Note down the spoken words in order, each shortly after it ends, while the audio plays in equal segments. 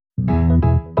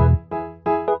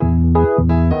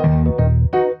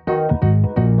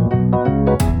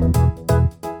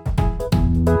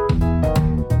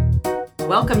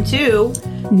welcome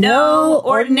to No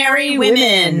Ordinary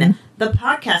Women, the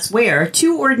podcast where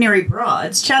two ordinary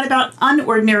broads chat about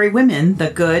unordinary women, the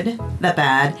good, the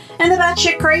bad, and the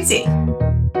batshit crazy.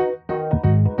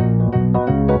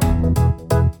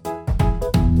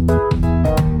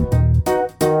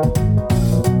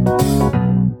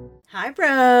 Hi,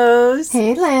 bros.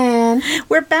 Hey, Lynn.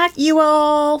 We're back, you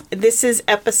all. This is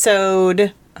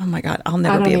episode... Oh my God, I'll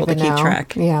never be able to keep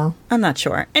track. Yeah. I'm not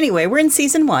sure. Anyway, we're in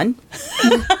season 1.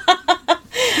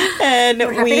 And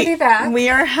we're happy to be back. We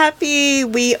are happy.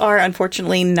 We are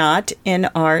unfortunately not in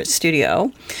our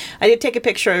studio. I did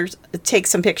take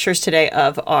some pictures today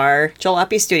of our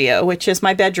Jalopy studio, which is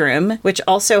my bedroom, which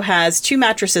also has 2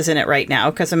 mattresses in it right now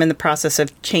because I'm in the process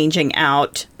of changing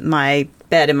out my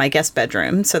bed in my guest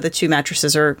bedroom. So the 2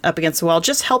 mattresses are up against the wall,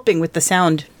 just helping with the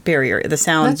sound barrier, the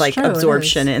sound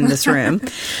absorption in this room.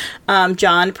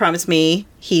 John promised me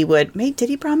he would. Did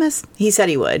he promise? He said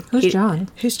he would. Who's John?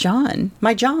 Who's John?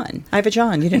 My John. I have a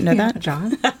John. You didn't know that?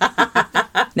 John?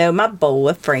 No, my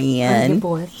boyfriend. Your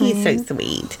boyfriend. He's so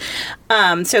sweet.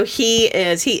 So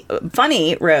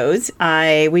funny, Rose.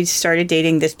 We started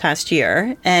dating this past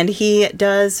year, and he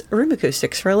does room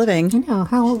acoustics for a living. I know.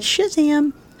 How old?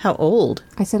 Shazam. How old?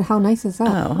 I said, how nice is that?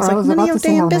 Oh, I was about to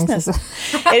say how nice is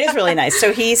that. It is really nice.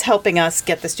 So he's helping us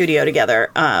get the studio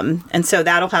together. And so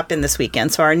that'll happen this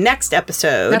weekend. So our next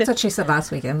episode... That's what she said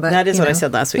last weekend. But that is what I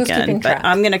said last weekend. But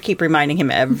I'm going to keep reminding him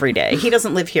every day. He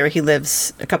doesn't live here. He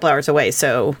lives a couple hours away.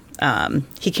 So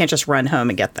he can't just run home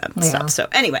and get that stuff. So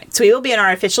anyway, so we will be in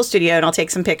our official studio, and I'll take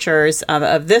some pictures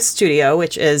of this studio,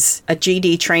 which is a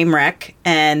GD train wreck.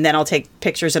 And then I'll take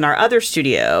pictures in our other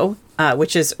studio,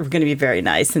 which is going to be very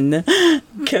nice and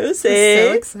cozy.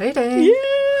 So exciting. Yeah.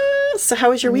 So how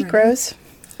was your week, Rose?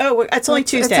 Oh, it's only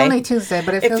Tuesday. It's only Tuesday,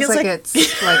 but it feels like it's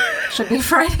should be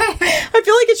Friday. I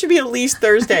feel like it should be at least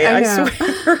Thursday, I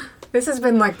swear. This has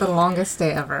been like the longest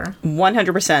day ever.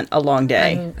 100% a long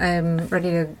day. I'm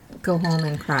ready to go home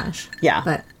and crash. Yeah.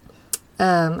 But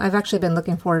I've actually been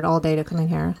looking forward all day to coming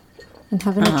here and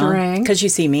having a drink. Because you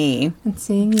see me. And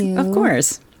seeing you. Of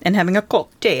course. And having a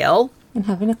cocktail. And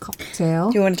having a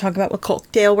cocktail. Do you want to talk about what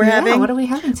cocktail we're having? What are we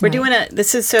having tonight? We're doing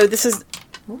this is.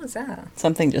 What was that?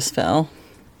 Something just fell.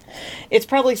 It's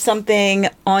probably something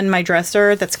on my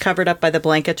dresser that's covered up by the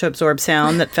blanket to absorb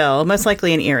sound that fell. Most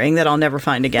likely an earring that I'll never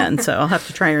find again. So I'll have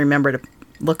to try and remember to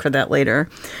look for that later.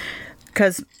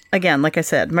 Because, again, like I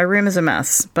said, my room is a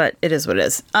mess, but it is what it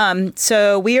is.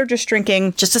 So we are just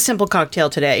drinking just a simple cocktail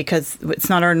today because it's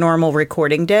not our normal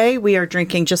recording day. We are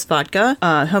drinking just vodka,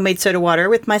 homemade soda water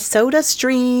with my Soda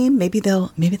Stream. Maybe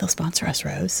they'll sponsor us,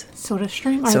 Rose. Soda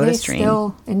Stream? Are they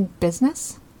still in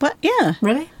business? What? Yeah.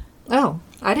 Really? Oh,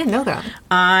 I didn't know that.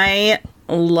 I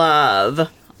love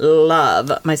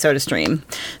my Soda Stream.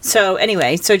 So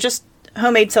anyway, just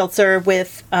homemade seltzer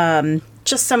with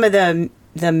just some of the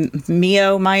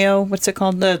Mayo, what's it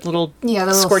called? The little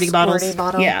squirty bottles.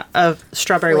 Yeah, of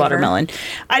strawberry watermelon.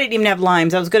 I didn't even have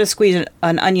limes. I was going to squeeze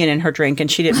an onion in her drink, and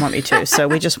she didn't want me to, so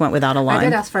we just went without a lime. I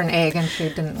did ask for an egg, and she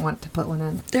didn't want to put one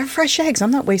in. They're fresh eggs.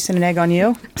 I'm not wasting an egg on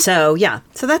you. So, yeah.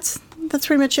 So that's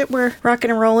pretty much it. We're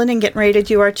rocking and rolling and getting ready to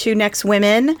do our 2 next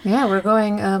women. Yeah, we're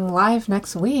going live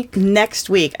next week.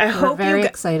 We're very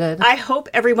excited. I hope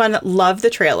everyone loved the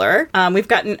trailer. We've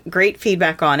gotten great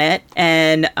feedback on it,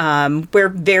 and we're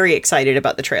very excited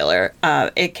about the trailer.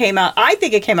 It came out. I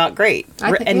think it came out great.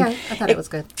 I thought it was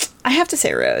good. I have to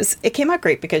say, Rose, it came out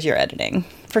great because you're editing,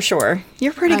 for sure.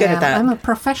 You're pretty good at that. I'm a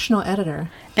professional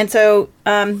editor. And so,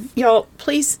 y'all,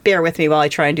 please bear with me while I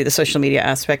try and do the social media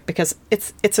aspect because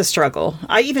it's a struggle.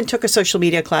 I even took a social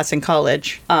media class in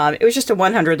college. It was just a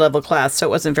 100 level class, so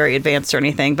it wasn't very advanced or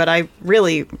anything, but I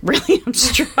really, really am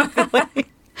struggling.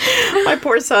 My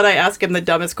poor son, I ask him the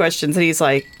dumbest questions, and he's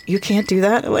like, "You can't do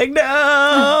that?" I'm like,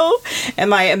 "No." And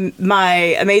my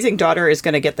amazing daughter is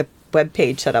going to get the web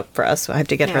page set up for us, so I have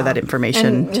to get her that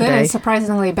information today.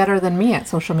 Surprisingly better than me at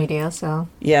social media, so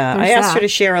yeah. I asked her to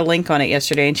share a link on it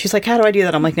yesterday, and she's like, "How do I do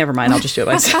that?" I'm like, "Never mind, I'll just do it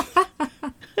myself."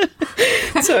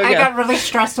 So I got really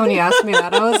stressed when you asked me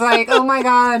that. I was like, "Oh my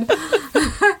God."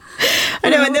 I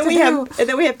know, and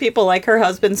then we have people like her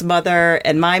husband's mother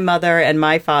and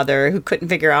my father who couldn't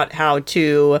figure out how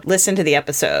to listen to the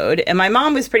episode. And my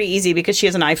mom was pretty easy because she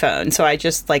has an iPhone, so I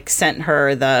just sent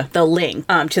her the link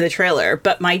to the trailer.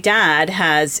 But my dad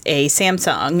has a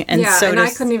Samsung, and I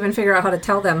couldn't even figure out how to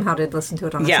tell them how to listen to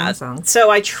it on a Samsung.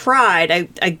 So I tried.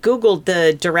 I Googled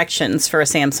the directions for a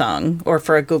Samsung or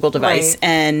for a Google device,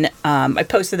 and I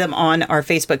posted them on our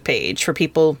Facebook page for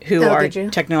people who are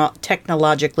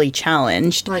technologically challenged.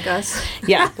 binged. Like us.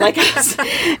 Yeah, like us.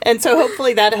 And so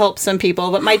hopefully that helps some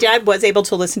people. But my dad was able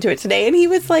to listen to it today, and he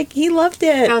was like, he loved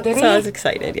it. Oh, did he? So I was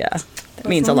excited, yeah. It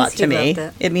means a long lot as he to me.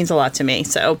 loved It means a lot to me,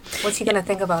 so... What's he going to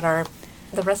think about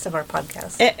the rest of our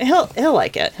podcast? He'll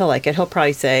like it. He'll like it. He'll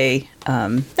probably say, no,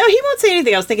 he won't say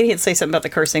anything. I was thinking he'd say something about the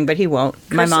cursing, but he won't.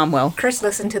 My mom will. Chris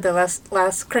listened to the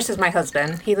last. Chris is my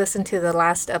husband. He listened to the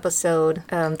last episode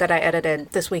that I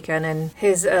edited this weekend, and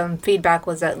his feedback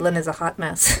was that Lynn is a hot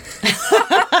mess.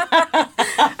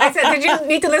 I said, did you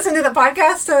need to listen to the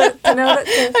podcast to know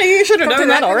that? You should have known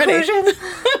that already.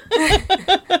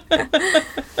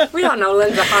 We don't know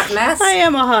Lynn's a hot mess. I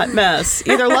am a hot mess.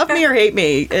 Either love me or hate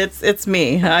me. It's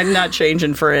me. I'm not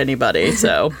changing for anybody.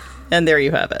 So, and there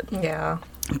you have it. Yeah.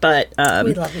 But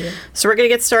we love you. So we're gonna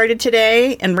get started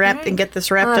today and get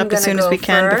this wrapped up as soon as we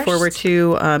can before we're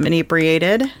too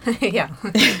inebriated. Yeah.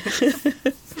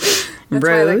 That's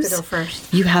Rose, why I like to go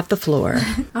first. You have the floor.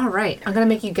 All right, I'm gonna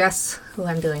make you guess who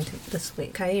I'm doing this week.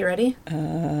 Okay, you ready?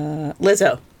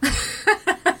 Lizzo.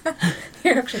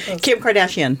 You're actually close. Kim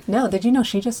Kardashian. No, did you know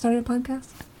she just started a podcast?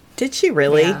 Did she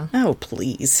really? Yeah. Oh,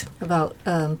 please. About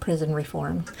prison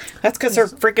reform. That's because her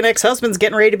freaking ex-husband's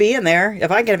getting ready to be in there.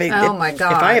 If I get Oh my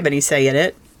God. If I have any say in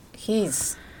it.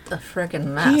 He's a freaking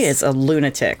mess. He is a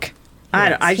lunatic.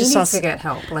 Yes, I just he saw needs to get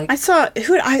help. Like I saw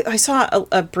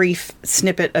a brief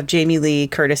snippet of Jamie Lee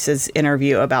Curtis's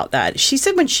interview about that. She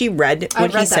said when she read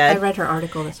what he said, I read her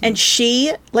article this and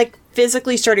she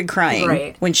physically started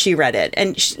crying when she read it.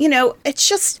 And it's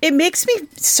just, it makes me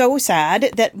so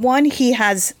sad that one, he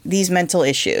has these mental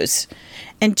issues,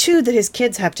 and two, that his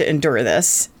kids have to endure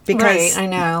this because I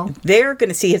know they're going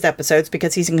to see his episodes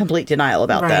because he's in complete denial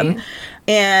about them.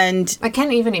 And I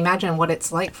can't even imagine what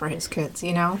it's like for his kids,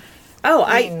 Oh,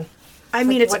 I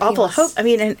mean, it's awful.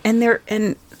 And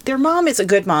their mom is a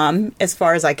good mom as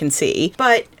far as I can see,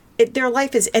 but their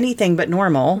life is anything but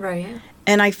normal. Right.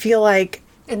 And I feel like...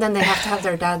 And then they have to have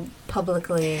their dad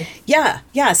publicly... Yeah,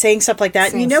 saying stuff like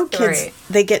that. Kids,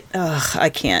 they get... I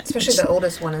can't. Especially the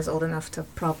oldest one is old enough to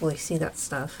probably see that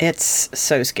stuff. It's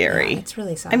so scary. Yeah, it's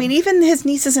really sad. I mean, even his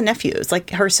nieces and nephews, like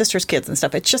her sister's kids and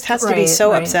stuff, it just has to be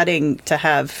so upsetting to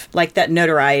have, that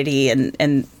notoriety and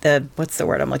the... What's the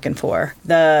word I'm looking for?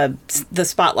 The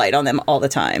spotlight on them all the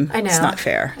time. I know. It's not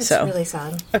fair. It's really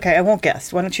sad. Okay, I won't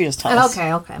guess. Why don't you just tell us?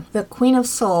 Okay. The Queen of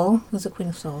Soul. Who's the Queen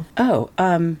of Soul? Oh,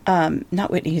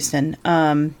 not Whitney Houston.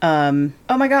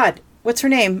 Oh my God, what's her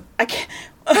name? I can't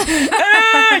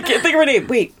think of her name.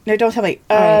 Wait, no, don't tell me.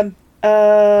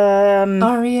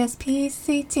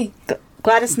 R-E-S-P-C-T.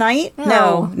 Gladys Knight?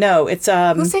 No. No, it's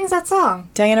Who sings that song?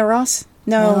 Diana Ross?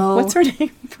 No. What's her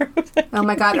name? Oh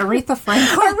my God, Aretha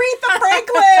Franklin. Aretha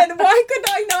Franklin! Why could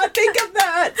I not think of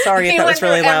that? Sorry if that was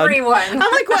really loud. Everyone. I'm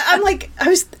like, what?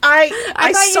 I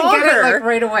thought saw you'd get her it,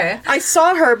 right away. I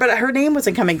saw her, but her name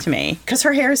wasn't coming to me because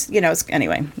her hair's,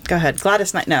 anyway. Go ahead.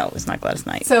 Gladys Knight. No, it's not Gladys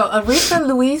Knight. So Aretha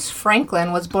Louise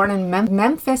Franklin was born in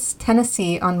Memphis,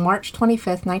 Tennessee on March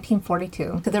 25th,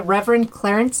 1942, to the Reverend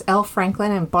Clarence L.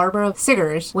 Franklin and Barbara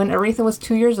Siggers. When Aretha was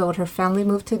 2 years old, her family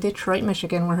moved to Detroit,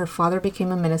 Michigan, where her father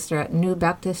became a minister at New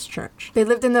Baptist Church. They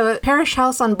lived in the parish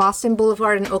house on Boston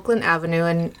Boulevard and Oakland Avenue,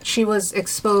 and she was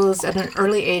exposed at an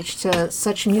early age to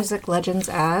such music legends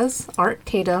as Art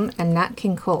Tatum and Nat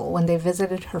King Cole when they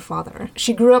visited her father.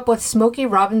 She grew up with Smokey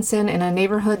Robinson in a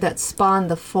neighborhood that spawned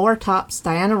the Four Tops,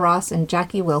 Diana Ross, and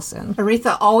Jackie Wilson.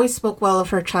 Aretha always spoke well of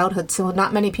her childhood, so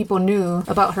not many people knew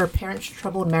about her parents'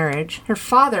 troubled marriage. Her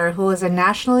father, who was a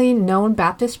nationally known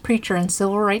Baptist preacher and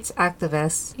civil rights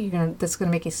activist, this is going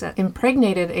to make you sick,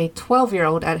 impregnated a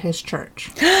 12-year-old at his church.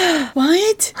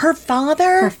 What? Her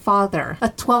father? Her father. A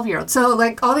 12-year-old. So,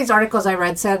 all these articles I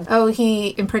read said,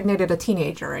 he impregnated a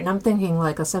teenager, and I'm thinking a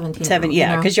 17-year-old.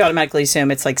 Yeah, because you automatically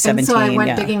assume it's 17. And so I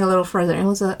went digging a little further, and it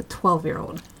was a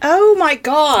 12-year-old. Oh my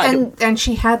God. And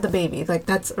she had the baby.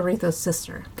 That's Aretha's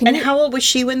sister. How old was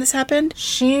she when this happened?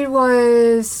 She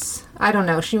was, I don't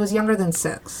know, she was younger than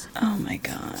 6. Oh my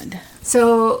God.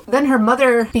 So then her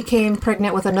mother became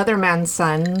pregnant with another man's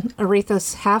son,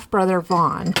 Aretha's half-brother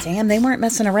Vaughn. Damn, they weren't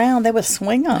messing around. They were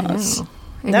swingers.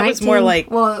 That was more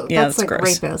that's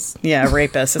gross. rapist. Yeah,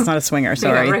 rapist. It's not a swinger,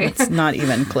 sorry. Yeah, right. It's not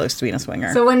even close to being a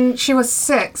swinger. So when she was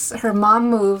 6, her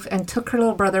mom moved and took her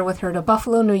little brother with her to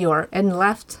Buffalo, New York, and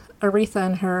left Aretha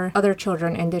and her other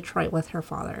children in Detroit with her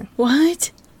father. What?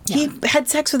 Yeah. He had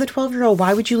sex with a 12-year-old.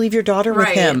 Why would you leave your daughter with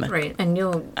him? Right, and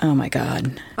oh my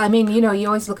God. I mean, you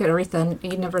always look at Aretha and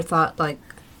you never thought,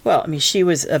 well, I mean, she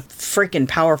was a freaking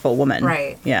powerful woman.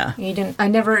 Right. Yeah. I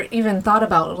never even thought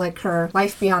about, her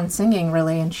life beyond singing,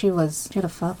 really, and she had a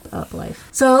fucked up life.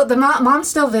 So the mom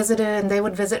still visited, and they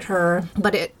would visit her,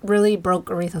 but it really broke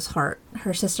Aretha's heart.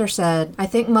 her sister said, "I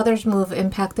think Mother's move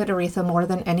impacted Aretha more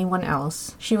than anyone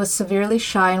else. She was severely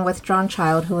shy and withdrawn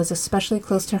child who was especially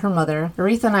close to her mother.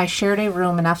 Aretha and I shared a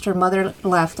room, and after Mother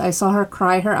left, I saw her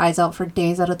cry her eyes out for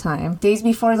days at a time. Days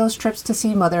before those trips to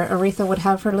see Mother, Aretha would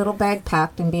have her little bag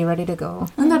packed and be ready to go."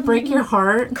 Doesn't that break your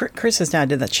heart? Chris's dad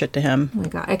did that shit to him. Oh my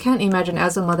God, I can't imagine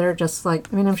as a mother just like,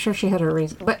 I mean, I'm sure she had her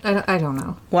reason, but I don't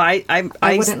know. Well,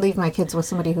 I wouldn't leave my kids with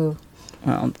somebody who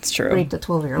well, that's true. raped a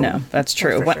 12-year-old. No, that's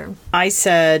true. What sure. I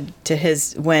said to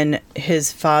when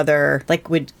his father like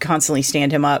would constantly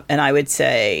stand him up, and I would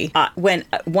say, when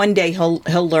one day he'll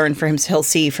learn for him, he'll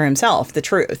see for himself the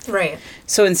truth. Right.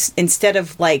 So instead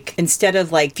of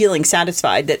feeling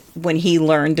satisfied that when he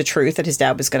learned the truth that his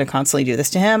dad was going to constantly do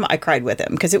this to him, I cried with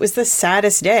him because it was the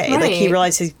saddest day. Right. Like he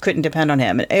realized he couldn't depend on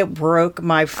him, and it broke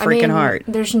my freaking heart.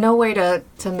 There's no way to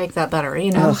make that better,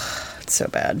 you know? Ugh, it's so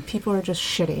bad. People are just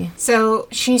shitty. So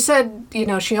she said, you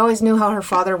know, she always knew how her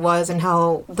father was and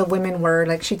how the women were.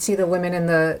 Like, she'd see the women in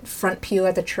the front pew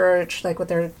at the church, like, with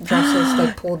their dresses,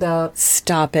 like, pulled up.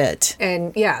 Stop it.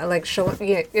 And, yeah, like,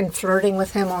 and flirting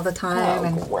with him all the time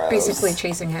and gross. basically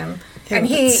chasing him. Ew, And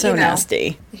he, that's so you know,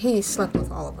 nasty. he slept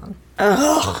with all of them.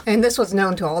 Ugh. And this was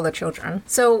known to all the children.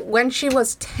 So when she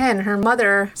was 10, her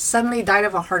mother suddenly died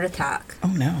of a heart attack. Oh,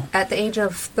 no. At the age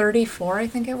of 34, I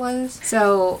think it was.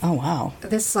 So Oh, wow.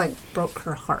 this, like, broke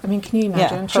her heart. I mean, can you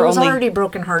imagine? Yeah, She her was only- already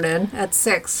brokenhearted at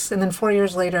 6, and then 4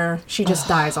 years later, she just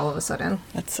dies all of a sudden.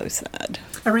 That's so sad.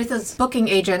 Aretha's booking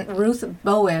agent, Ruth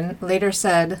Bowen, later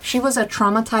said, "She was a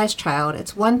traumatized child.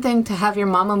 It's one thing to have your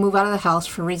mama move out of the house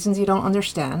for reasons you don't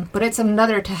understand, but it's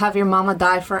another to have your mama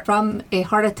die from a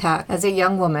heart attack as a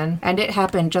young woman, and it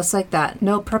happened just like that.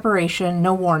 No preparation,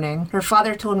 no warning. Her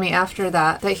father told me after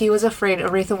that he was afraid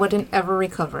Aretha wouldn't ever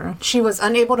recover. She was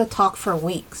unable to talk for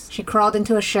weeks. She crawled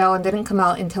into a shell and didn't come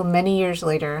out until many years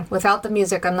later. Without the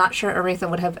music, I'm not sure Aretha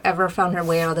would have ever found her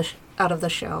way out of the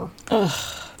shell." Ugh.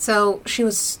 So she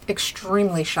was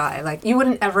extremely shy. Like, you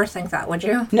wouldn't ever think that, would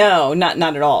you? No, not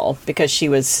at all. Because she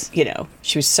was,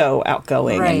 she was so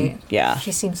outgoing. Right. And, yeah.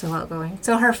 She seems so outgoing.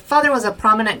 So her father was a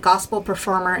prominent gospel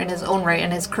performer in his own right,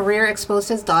 and his career exposed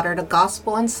his daughter to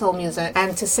gospel and soul music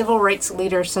and to civil rights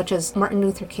leaders such as Martin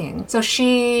Luther King. So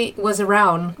she was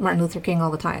around Martin Luther King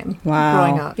all the time. Wow.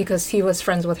 Growing up, because he was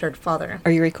friends with her father.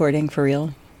 Are you recording for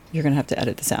real? You're going to have to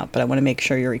edit this out, but I want to make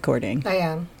sure you're recording. I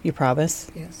am. You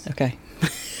promise? Yes. Okay.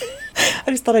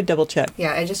 I just thought I'd double check.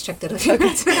 Yeah, I just checked it a few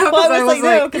minutes ago. Well, I was like,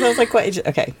 no, because I was like, what?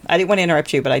 Okay. I didn't want to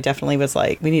interrupt you, but I definitely was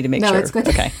like, we need to make No, sure. it's good.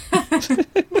 Okay.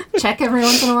 Check every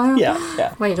once in a while?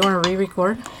 Yeah. Wait, do you want to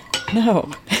re-record?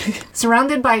 No.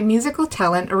 Surrounded by musical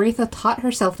talent, Aretha taught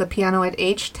herself the piano at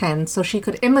age 10 so she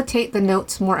could imitate the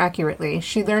notes more accurately.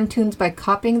 She learned tunes by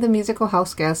copying the musical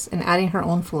house guests and adding her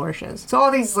own flourishes. So all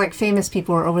these like famous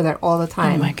people were over there all the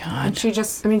time. Oh my God.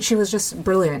 And she was just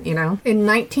brilliant, you know? In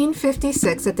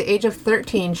 1956, at the age of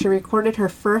 13, she recorded her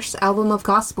first album of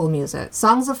gospel music,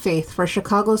 Songs of Faith, for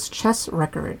Chicago's Chess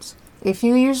Records. A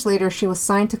few years later, she was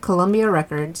signed to Columbia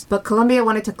Records, but Columbia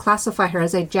wanted to classify her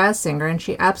as a jazz singer, and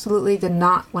she absolutely did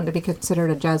not want to be considered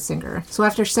a jazz singer. So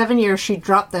after 7 years, she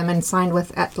dropped them and signed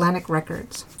with Atlantic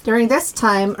Records. During this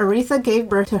time, Aretha gave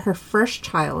birth to her first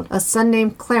child, a son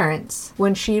named Clarence,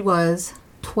 when she was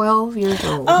 12 years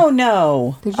old. Oh,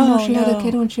 no. Did you know she had a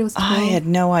kid when she was 12? I had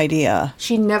no idea.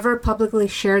 She never publicly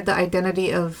shared the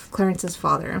identity of Clarence's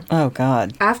father. Oh,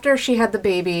 God. After she had the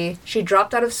baby, she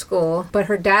dropped out of school, but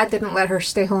her dad didn't let her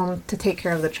stay home to take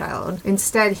care of the child.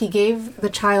 Instead, he gave the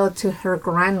child to her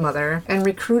grandmother and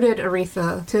recruited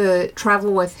Aretha to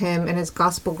travel with him and his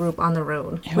gospel group on the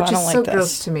road, Ew, which I is don't so like this.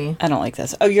 gross to me. I don't like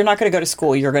this. Oh, you're not going to go to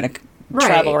school. You're going to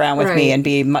travel around with me and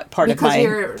be part of my... Because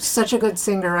you're such a good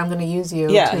singer, I'm going to use you.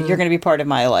 Yeah, you're going to be part of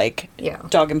my,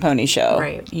 dog and pony show.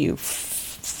 Right. You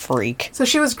freak. So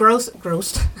she was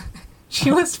grossed.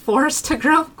 She was forced to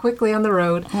grow up quickly on the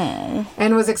road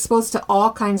and was exposed to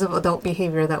all kinds of adult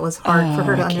behavior that was hard for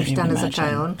her to understand as a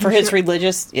child. For his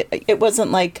religious... It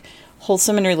wasn't,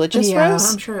 wholesome and religious, Yeah,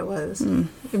 Rose? I'm sure it was.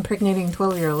 Impregnating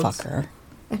 12-year-olds. Fucker.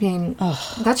 I mean,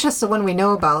 that's just the one we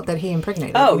know about that he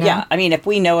impregnated. Oh, you know? yeah. I mean, if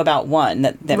we know about one,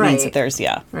 that means Right. that there's,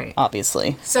 Right.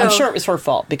 obviously. So- I'm sure it was her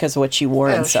fault because of what she wore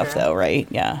and Oh, stuff, sure. though, right?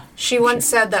 Yeah. She once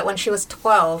said that when she was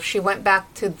 12, she went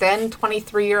back to then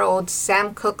 23-year-old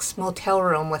Sam Cooke's motel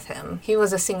room with him. He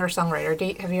was a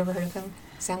singer-songwriter. Have you ever heard of him?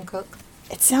 Sam Cooke?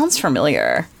 It sounds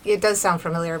familiar. It does sound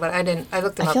familiar, but I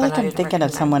looked him I up feel and like I I'm didn't thinking of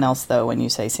recognize someone else, though, when you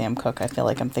say Sam Cooke. I feel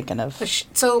like I'm thinking of...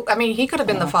 So, I mean, he could have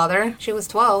been the father. She was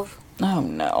 12. Oh,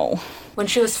 no. When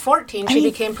she was 14, she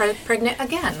became pregnant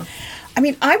again. I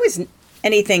mean, I was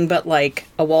anything but,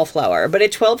 a wallflower. But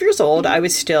at 12 years old, I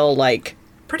was still,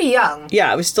 pretty young.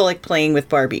 Yeah, I was still like playing with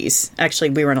Barbies. Actually,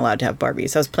 we weren't allowed to have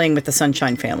Barbies. I was playing with the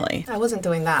Sunshine Family. I wasn't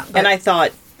doing that. But And I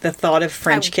thought the thought of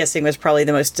French kissing was probably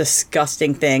the most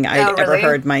disgusting thing I'd ever really?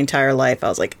 heard my entire life. I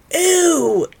was like,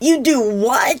 ew, you do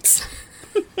what?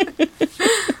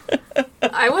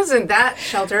 I wasn't that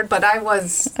sheltered, but I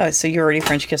was. Oh, so you're already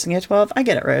French kissing at 12? I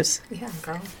get it, Rose. Yeah,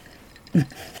 girl.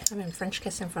 I've been French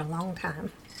kissing for a long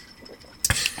time.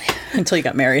 Until you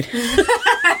got married.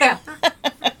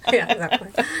 Yeah,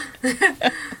 exactly.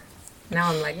 Now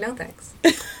I'm like, no thanks.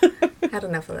 Had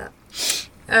enough of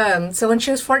that. So when she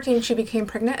was 14, she became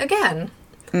pregnant again.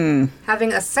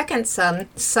 Having a second son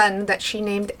that she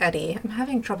named Eddie. I'm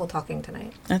having trouble talking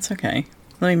tonight. That's okay.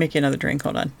 Let me make you another drink.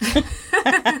 Hold on.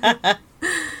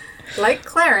 Like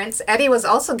Clarence, Eddie was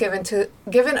also given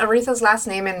Aretha's last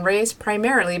name and raised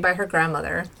primarily by her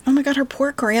grandmother. Oh my God, her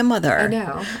poor grandmother. I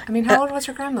know. I mean, how old was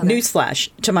her grandmother? Newsflash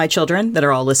to my children that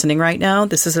are all listening right now.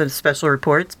 This is a special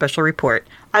report.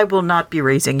 I will not be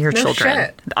raising your children.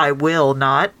 Shit. I will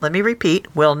not, let me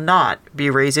repeat, will not be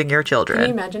raising your children. Can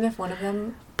you imagine if one of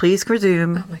them... Please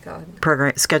resume Oh my God.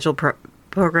 program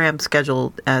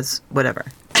scheduled as whatever.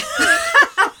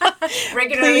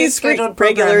 Regularly scheduled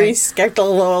regularly programming.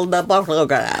 scheduled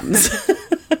programs.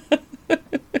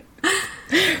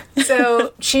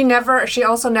 So she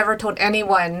also never told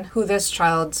anyone who this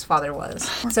child's father was.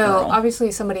 So girl.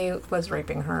 obviously somebody was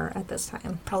raping her at this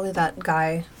time. Probably that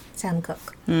guy, Sam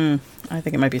Cooke. I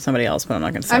think it might be somebody else, but I'm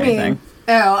not going to say I mean, anything.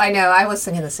 oh, I know. I was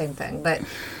thinking the same thing, but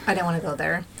I didn't want to go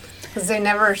there. Because they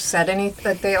never said anything.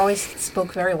 Like, they always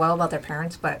spoke very well about their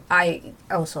parents, but I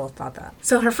also thought that.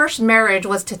 So her first marriage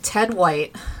was to Ted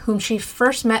White, whom she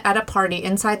first met at a party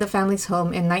inside the family's home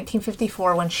in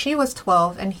 1954 when she was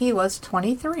 12 and he was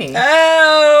 23.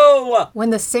 Oh! When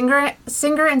the singer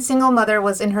and single mother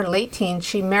was in her late teens,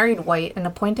 she married White and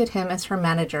appointed him as her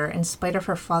manager in spite of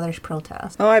her father's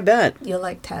protest. Oh, I bet. You'll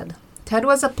like Ted. Ted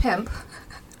was a pimp.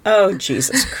 Oh,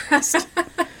 Jesus Christ.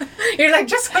 You're like,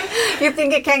 just like, you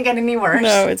think it can't get any worse.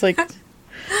 No, it's like... And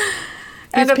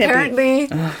He's pimpy. apparently,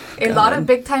 Oh, a lot God. of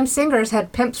big-time singers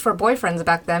had pimps for boyfriends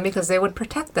back then because they would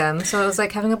protect them. So it was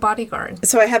like having a bodyguard.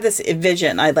 So I have this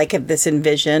vision. I like have this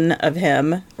envision of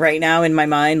him right now in my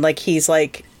mind. Like he's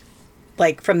like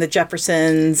from the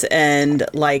Jeffersons and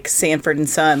like Sanford and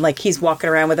Son. Like he's walking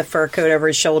around with a fur coat over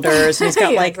his shoulders. And he's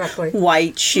got Yeah, like exactly.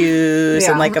 white shoes Yeah,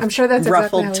 and like I'm sure that's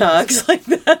ruffled exactly how he tux.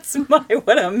 Like that's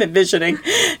what I'm envisioning.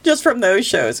 Just from those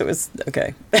shows, it was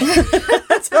okay.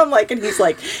 That's what I'm like. And he's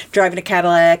like driving a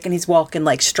Cadillac and he's walking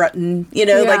like strutting. You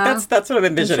know, like Yeah. that's what I'm I'm sure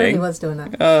envisioning. he was doing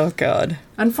that. Oh God.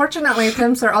 Unfortunately,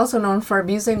 pimps are also known for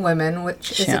abusing women,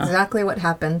 which is Yeah. exactly what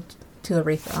happened to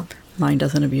Aretha. Mine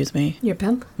doesn't abuse me. Your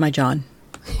pimp? My John.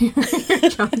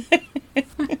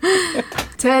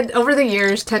 Ted, over the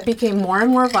years, Ted became more and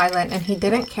more violent, and he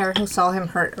didn't care who saw him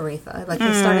hurt Aretha. Like,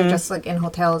 he started just, like, in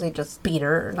hotels, he just beat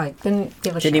her, like, didn't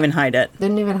give a shit. Didn't even hide it.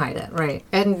 Didn't even hide it, right.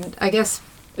 And I guess,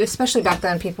 especially back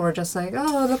then, people were just like,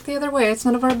 oh, look the other way, it's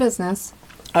none of our business.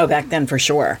 Oh, back then for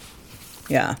sure.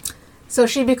 Yeah. So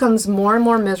she becomes more and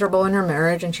more miserable in her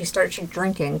marriage, and she starts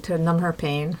drinking to numb her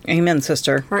pain. Amen,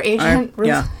 sister. Her agent, Ruth,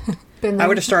 yeah. been I there.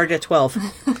 would have started at 12.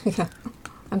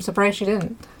 I'm surprised she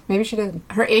didn't. Maybe she did.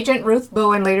 Her agent, Ruth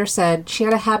Bowen, later said she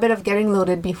had a habit of getting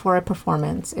loaded before a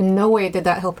performance. In no way did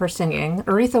that help her singing.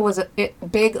 Aretha was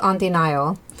big on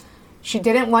denial. She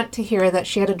didn't want to hear that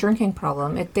she had a drinking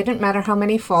problem. It didn't matter how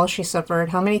many falls she suffered,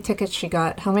 how many tickets she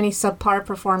got, how many subpar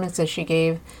performances she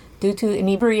gave. Due to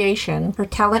inebriation, her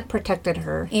talent protected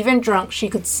her. Even drunk, she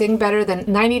could sing better than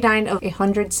 99 of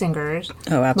 100 singers.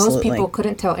 Oh, absolutely. Most people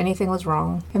couldn't tell anything was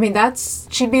wrong. I mean,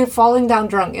 she'd be falling down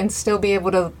drunk and still be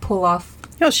able to pull off.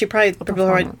 No, she probably,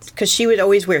 performance. because she would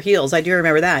always wear heels. I do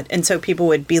remember that. And so people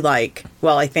would be like,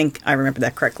 well, I think I remember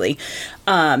that correctly.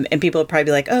 And people would probably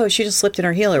be like, oh, she just slipped in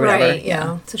her heel or whatever. Right,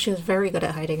 yeah. So she was very good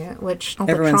at hiding it, which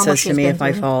Everyone says to me if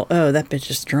I fall, oh, that bitch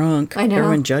is drunk. I know.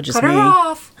 Everyone judges Cut me. her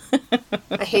off.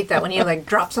 I hate that when you like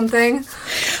drop something.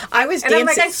 I was And dancing. I'm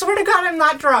like, I swear to God, I'm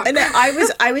not drunk. And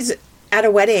I was at a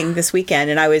wedding this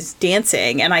weekend and I was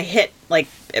dancing and I hit like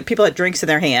people had drinks in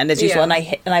their hand as usual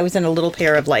Yeah. and I was in a little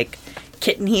pair of like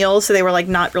kitten heels, so they were like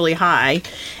not really high,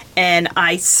 and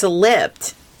I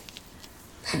slipped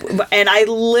and I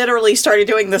literally started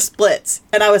doing the splits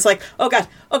and I was like, oh God,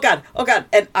 oh God, oh God,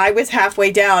 and I was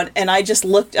halfway down and I just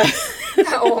looked up.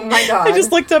 Oh my God. I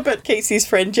just looked up at Casey's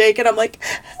friend Jake and I'm like,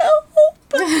 help.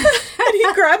 And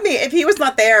he grabbed me. If he was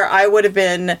not there, it would have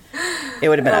been Oh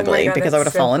my ugly God, because I would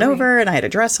that's have so fallen funny. over and I had a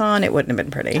dress on. It wouldn't have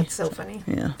been pretty. That's so funny.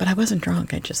 Yeah, but I wasn't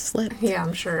drunk. I just slipped. Yeah,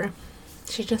 I'm sure.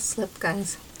 She just slipped,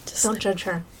 guys. Just Don't slipped. judge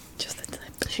her. Just a slip.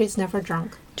 She's never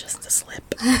drunk. Just a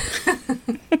slip.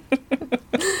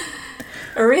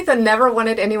 Aretha never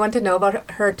wanted anyone to know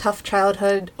about her tough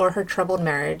childhood or her troubled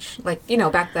marriage. Like,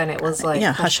 back then it was like...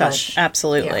 Yeah, hush, hush.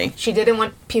 Absolutely. Yeah. She didn't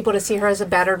want people to see her as a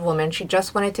battered woman. She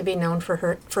just wanted to be known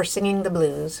for singing the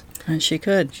blues. And she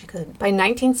could. She could. By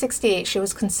 1968, she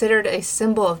was considered a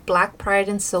symbol of black pride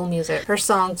and soul music. Her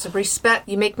songs, Respect,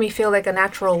 You Make Me Feel Like a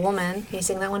Natural Woman. Can you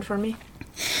sing that one for me?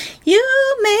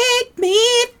 You make me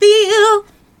feel...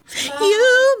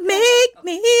 You make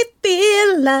me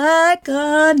feel like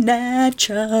a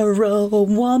natural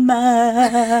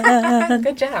woman.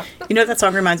 Good job. You know what that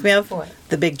song reminds me of? What?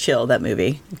 The Big Chill, that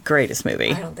movie. Greatest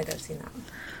movie. I don't think I've seen that one.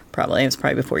 Probably. It was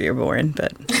probably before you were born,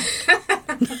 but...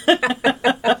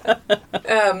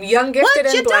 Young, Gifted,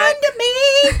 What you and Black. done to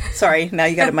me? Sorry, now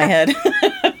you got it in my head.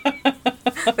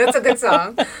 That's a good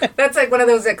song. That's like one of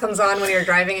those that comes on when you're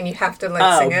driving and you have to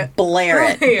sing it. Blare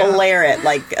it. Yeah. Blare it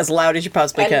like as loud as you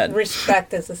possibly And can.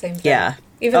 Respect is the same thing. Yeah.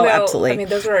 Even though, absolutely. I mean,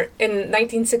 those were in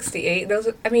 1968.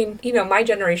 My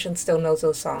generation still knows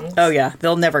those songs. Oh yeah,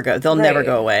 they'll never go. They'll never Right.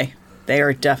 go away. They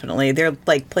are definitely. They're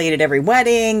like played at every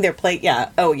wedding. They're played. Yeah.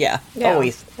 Oh yeah. Yeah,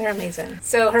 Always. They're amazing.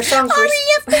 So her songs.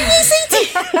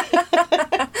 R-E-S-P-C-T.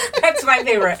 That's my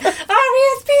favorite.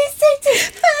 R-E-S-P-C-T.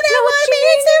 Know what you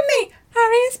mean to me.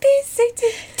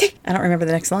 R-E-S-P-C-T. I don't remember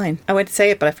the next line. I went to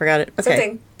say it, but I forgot it.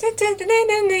 Okay.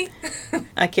 Something.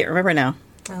 I can't remember now.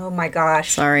 Oh my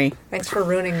gosh. Sorry. Thanks for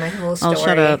ruining my whole story.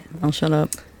 I'll shut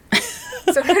up.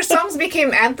 So her songs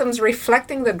became anthems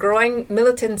reflecting the growing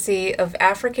militancy of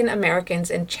African Americans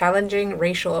in challenging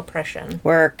racial oppression.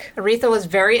 Work. Aretha was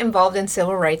very involved in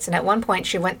civil rights, and at one point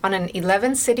she went on an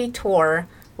 11-city tour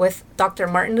with Dr.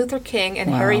 Martin Luther King and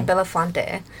Harry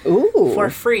Belafonte Ooh. for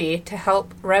free to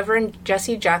help Reverend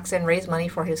Jesse Jackson raise money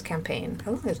for his campaign.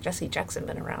 How long has Jesse Jackson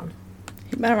been around?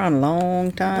 He's been around a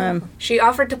long time. She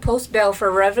offered to post bail for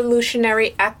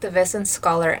revolutionary activist and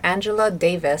scholar Angela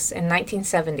Davis in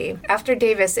 1970. After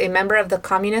Davis, a member of the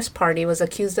Communist Party, was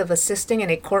accused of assisting in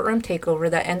a courtroom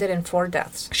takeover that ended in 4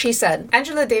 deaths. She said,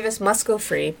 "Angela Davis must go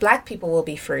free. Black people will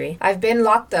be free. I've been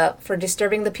locked up for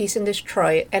disturbing the peace in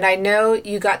Detroit, and I know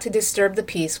you got to disturb the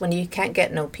peace when you can't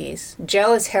get no peace.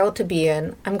 Jail is hell to be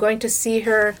in. I'm going to see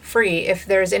her free if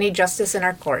there is any justice in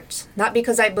our courts. Not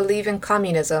because I believe in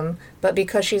communism, but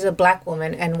because she's a black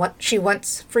woman and she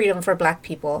wants freedom for black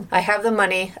people. I have the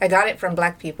money. I got it from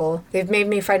black people. They've made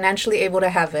me financially able to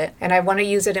have it, and I want to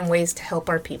use it in ways to help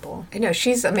our people." I know,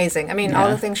 she's amazing. I mean, all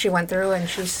the things she went through, and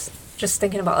she's just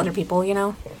thinking about other people, you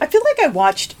know? I feel like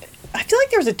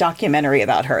there was a documentary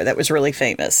about her that was really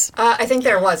famous. I think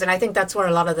there was, and I think that's where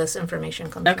a lot of this information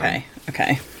comes Okay.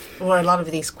 from. Or a lot of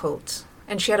these quotes.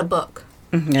 And she had a book.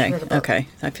 Okay. wrote a book. Okay.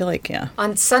 I feel like, yeah.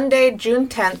 On Sunday, June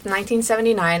 10th,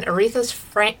 1979, Aretha's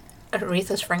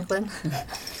Franklin.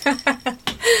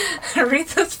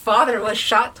 Aretha's father was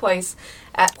shot twice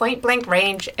at point-blank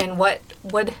range in what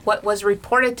was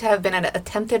reported to have been an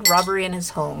attempted robbery in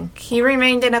his home. He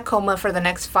remained in a coma for the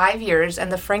next 5 years,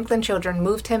 and the Franklin children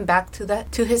moved him back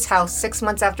to his house 6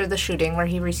 months after the shooting, where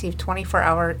he received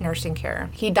 24-hour nursing care.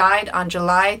 He died on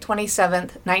July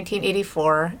 27th,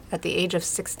 1984, at the age of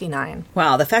 69.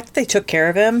 Wow. The fact that they took care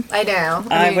of him, I know.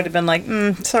 I mean, would have been like,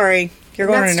 sorry. You're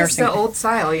going to that's just nursing. the old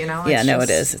style, you know? Yeah, It's no, just-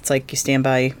 it is. It's like you stand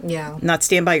by, Yeah. not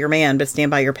stand by your man, but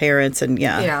stand by your parents and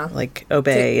Yeah. like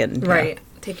obey and Right.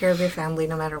 Take care of your family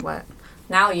no matter what.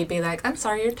 Now you'd be like, I'm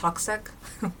sorry, you're toxic.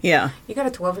 Yeah. You got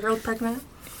a 12-year-old pregnant?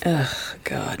 Ugh,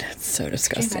 God, it's so Can you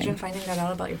disgusting. imagine finding that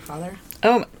out about your father?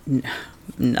 Oh,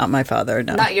 not my father.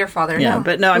 No, Not your father, Yeah, no.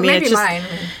 but no, I Well, mean, maybe it's just- mine.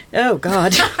 Oh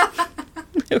God.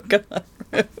 Oh God.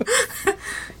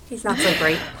 He's not so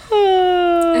great.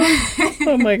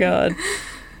 Oh my God.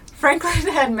 Franklin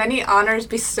had many honors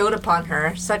bestowed upon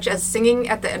her, such as singing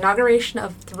at the inauguration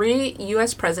of 3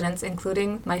 U.S. presidents,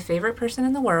 including my favorite person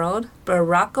in the world,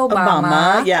 Barack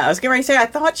Obama. Yeah, I was getting ready to say. I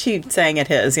thought she sang at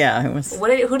his. Yeah, it was.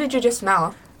 Who did you just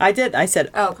mouth? I did. I said.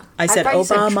 Oh, I said thought you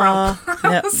said Obama. Trump.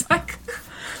 I Yep. was like,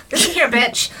 listen here,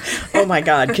 bitch. Oh my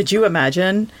God! Could you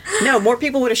imagine? No, more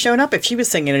people would have shown up if she was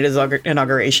singing at his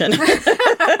inauguration.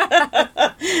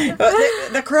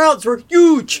 The crowds were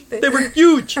huge. They were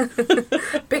huge.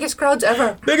 Biggest crowds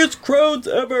ever. Biggest crowds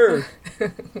ever.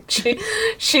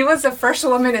 She was the first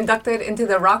woman inducted into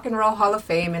the Rock and Roll Hall of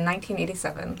Fame in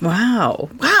 1987. Wow.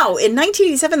 Wow. In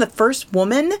 1987, the first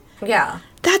woman? Yeah.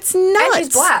 That's nuts. And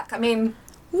she's black. I mean,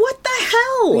 What the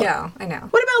hell? yeah, I know.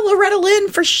 What about Loretta Lynn,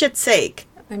 for shit's sake?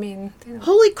 I mean, you know.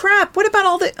 Holy crap. What about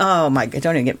all the... Oh, my God.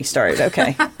 Don't even get me started.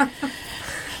 Okay.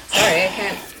 Sorry,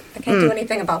 I can't do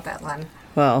anything about that, Len.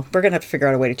 Well, we're going to have to figure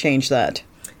out a way to change that.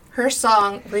 Her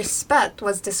song, Respect,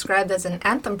 was described as an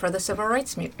anthem for the civil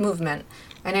rights movement.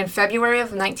 And in February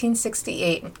of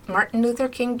 1968, Martin Luther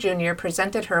King Jr.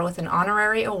 presented her with an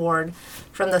honorary award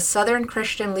from the Southern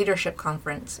Christian Leadership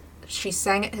Conference. She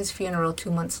sang at his funeral 2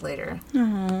 months later.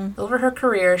 Aww. Over her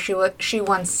career, she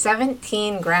won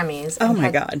 17 Grammys and my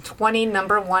had God. 20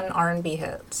 number one R&B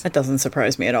hits. That doesn't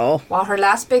surprise me at all. While her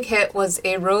last big hit was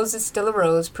A Rose is Still a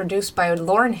Rose, produced by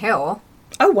Lauryn Hill.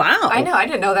 Oh, wow. I know, I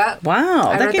didn't know that. Wow,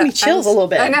 I that read gave me chills a little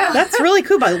bit. I know. That's really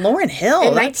cool by Lauryn Hill.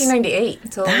 In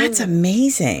 1998. So That's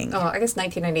amazing. Oh, I guess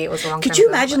 1998 was a long time Could you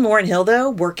ago, imagine Lauryn Hill,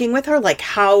 though, working with her? Like,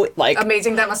 how, like...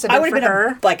 amazing that must have been for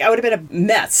her. I would have been a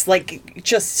mess. Like,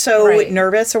 just so Right.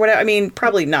 nervous or whatever. I mean,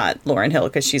 probably not Lauryn Hill,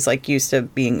 because she's, like, used to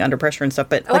being under pressure and stuff.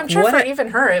 But, Oh, like, I'm sure what, for even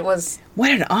her it was...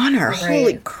 what an honor. Right.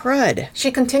 Holy crud.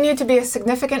 She continued to be a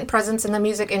significant presence in the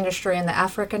music industry and the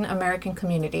African American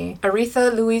community.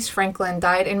 Aretha Louise Franklin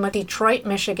died in Detroit,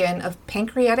 Michigan of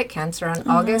pancreatic cancer on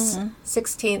August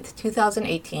 16th,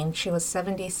 2018. She was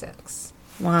 76.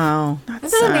 Wow. That's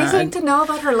Isn't it amazing sad. to know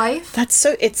about her life? That's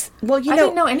so, it's, well, you I know,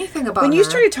 didn't know anything about when her. you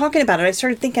started talking about it, I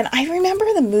started thinking, I remember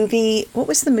the movie, what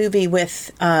was the movie with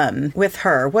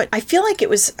her? What, I feel like it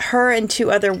was her and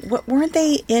two other, what, weren't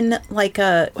they in like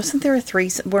wasn't there a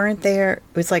threesome, weren't there, it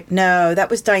was like, no, that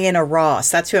was Diana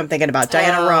Ross. That's who I'm thinking about,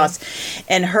 Diana Ross.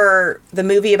 And the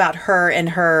movie about her and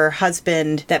her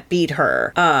husband that beat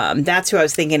her. That's who I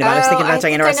was thinking about. I was thinking about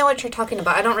Diana Ross. I know what you're talking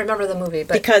about. I don't remember the movie,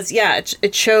 but... Because, yeah,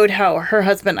 it showed how her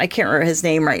husband, I can't remember his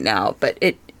name right now, but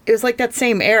it was like that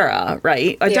same era,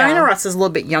 right? Yeah. Diana Ross is a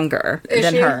little bit younger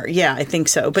than she? her. Yeah, I think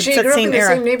so. But she it's that grew up same in the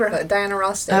era. same neighborhood. Diana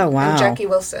Ross did. Oh, wow. And Jackie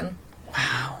Wilson.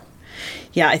 Wow.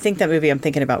 Yeah, I think that movie I'm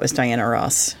thinking about was Diana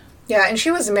Ross. Yeah, and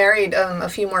she was married a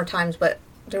few more times, but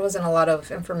there wasn't a lot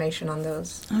of information on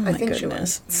those. Oh, my I think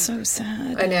goodness. she It's so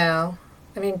sad. I know.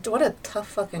 I mean, what a tough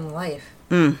fucking life.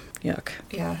 Yuck.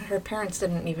 Yeah, her parents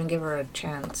didn't even give her a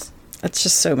chance. That's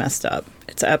just so messed up.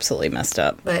 It's absolutely messed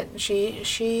up. But she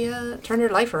turned her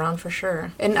life around for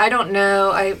sure. And I don't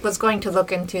know. I was going to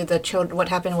look into what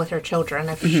happened with her children.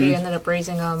 If she ended up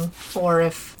raising them, or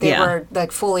if they were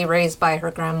like fully raised by her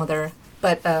grandmother.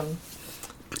 But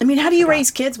I mean, how do you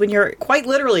raise kids when you're quite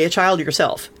literally a child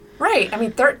yourself? right. I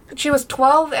mean, she was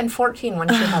 12 and 14 when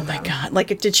she had them. Oh my God!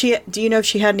 Like, do you know if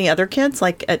she had any other kids?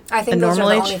 Like at I think a those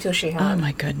normal are the age? only two she had. Oh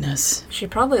my goodness! She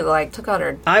probably took out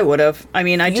her. I would have. I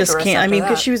mean, I just Uterus can't. I after mean,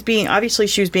 because that. she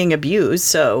was being abused,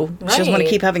 so she doesn't want to Right.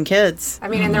 keep having kids. I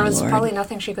mean, Oh, and there my was Lord. probably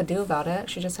nothing she could do about it.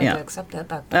 She just had Yeah. to accept it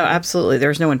back Oh, then. absolutely.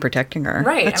 There's no one protecting her.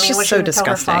 Right. That's I mean, just was she so going to tell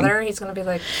her disgusting. father? He's going to be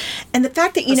like, And the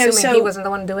fact that assuming he wasn't the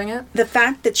one doing it. the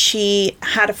fact that she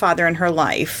had a father in her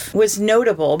life was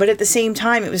notable, but at the same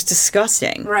time, it was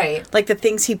disgusting. Right. Like the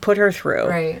things he put her through.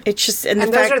 Right. It's just And the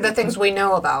those fact, are the things we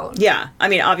know about. Yeah. I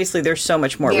mean, obviously, there's so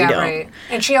much more Yeah, we don't. right.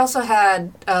 And she also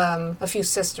had a few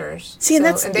sisters. See, and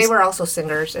and they were also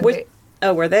singers. And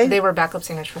Oh, were they? they were backup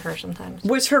singers for her sometimes.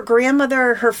 Was her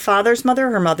grandmother her father's mother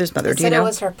or her mother's mother? They Do you said know? it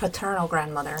was her paternal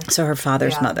grandmother. So her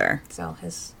father's Yeah. mother. So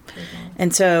his mom.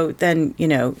 And so then,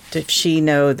 did she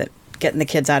know that getting the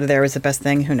kids out of there was the best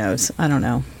thing? Who knows? I don't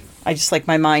know. I just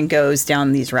my mind goes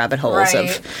down these rabbit holes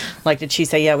Right. of did she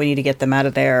say, yeah, we need to get them out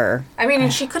of there? Or, I mean,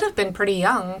 and she could have been pretty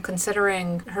young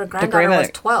considering her granddaughter grandmother- was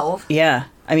 12. yeah.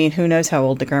 I mean, who knows how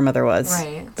old the grandmother was?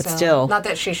 Right. But so, still, not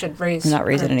that she should raise not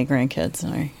raising her any grandkids.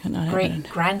 Sorry. Not happening. great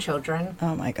grandchildren.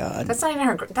 Oh, my God. That's not even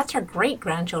her. That's her great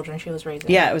grandchildren she was raising.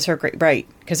 Yeah, it was her great, right,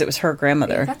 because it was her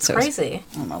grandmother. That's so it was- crazy.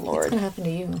 oh, my What's Lord. gonna happen to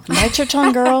you? Bite your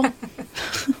tongue, girl.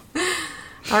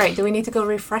 All right. Do we need to go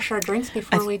refresh our drinks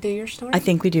before we do your story? I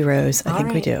think we do, Rose. I All think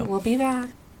we right, do. We'll be back.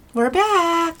 We're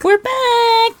back. We're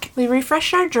back. We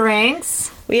refreshed our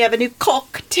drinks. We have a new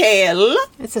cocktail.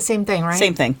 It's the same thing, right?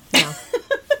 Same thing. Yeah.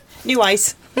 New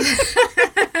ice.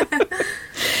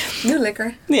 New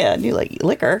liquor. Yeah, new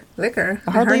liquor. Liquor.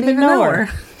 I hardly even know her.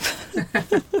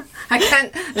 I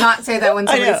can't not say that when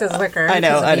I somebody know. says liquor. I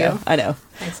know. because of I know. you. I know.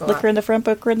 Thanks a Liquor lot. in the front,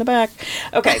 booker in the back.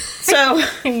 Okay, so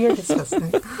You're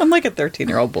disgusting. I'm like a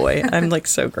 13-year-old boy. I'm like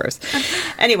so gross.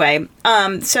 Anyway,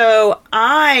 so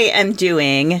I am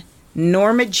doing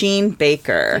Norma Jean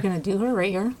Baker. You're gonna do her right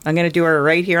here. I'm going to do her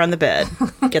right here on the bed.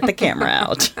 Get the camera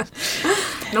out.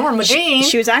 Norma Jean.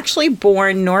 She was actually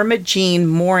born Norma Jean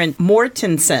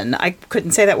Mortensen. I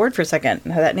couldn't say that word for a second,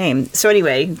 that name. So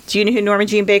anyway, do you know who Norma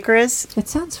Jean Baker is? It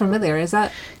sounds familiar. Is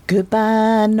that?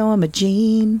 Goodbye, Norma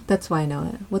Jean. That's why I know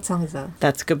it. What song is that?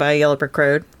 That's Goodbye Yellow Brick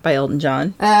Road by Elton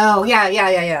John. Oh,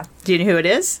 yeah. Do you know who it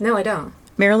is? No, I don't.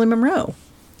 Marilyn Monroe.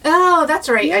 Oh, that's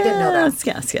right. I didn't know that.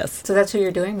 Yes. So that's who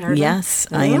you're doing, Marilyn? Yes,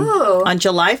 I am. Oh. On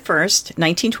July 1st,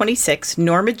 1926,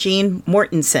 Norma Jean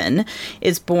Mortensen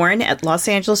is born at Los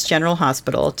Angeles General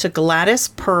Hospital to Gladys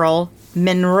Pearl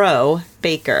Monroe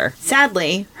Baker.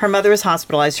 Sadly, her mother was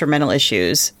hospitalized for mental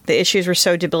issues. The issues were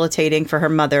so debilitating for her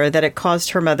mother that it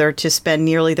caused her mother to spend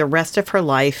nearly the rest of her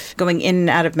life going in and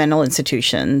out of mental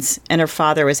institutions, and her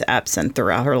father was absent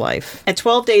throughout her life. At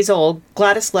 12 days old,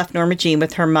 Gladys left Norma Jean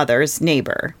with her mother's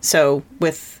neighbor. So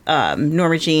with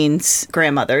Norma Jean's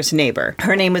grandmother's neighbor.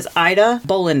 Her name was Ida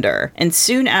Bolander, and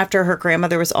soon after, her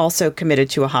grandmother was also committed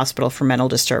to a hospital for mental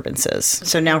disturbances.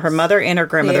 So now her mother and her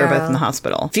grandmother are both in the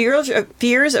hospital.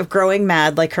 Fears of growing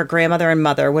mad like her grandmother and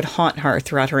mother would haunt her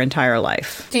throughout her entire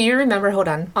life. Do you remember, hold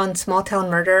on Small Town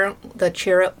Murder, the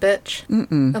Cheer Up Bitch?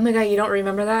 Mm-mm. Oh my god, you don't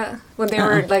remember that? When they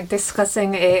were like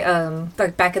discussing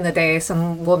like back in the day,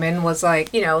 some woman was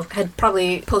like, had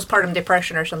probably postpartum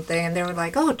depression or something, and they were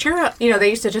like, oh, cheer up. They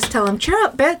used to just tell him, cheer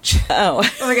up, bitch. Oh.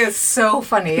 Oh my god, it's so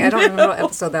funny. I don't remember what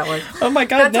episode that was. Oh my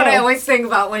god, That's what I always think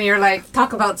about when you're like,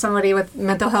 talk about somebody with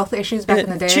mental health issues back in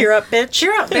the day. Cheer up, bitch.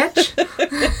 Cheer up,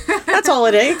 bitch. That's all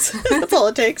it takes. That's all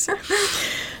it takes.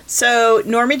 So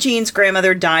Norma Jean's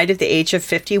grandmother died at the age of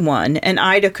 51, and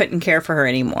Ida couldn't care for her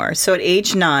anymore. So at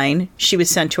age 9, she was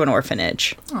sent to an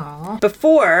orphanage. Aww.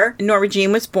 Before Norma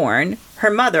Jean was born, her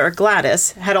mother,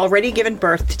 Gladys, had already given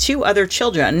birth to 2 other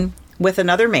children with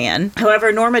another man.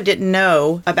 However, Norma didn't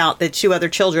know about the 2 other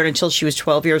children until she was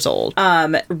 12 years old.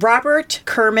 Robert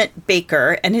Kermit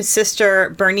Baker and his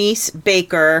sister Bernice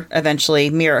Baker,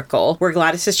 eventually Miracle, were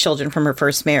Gladys's children from her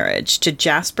first marriage to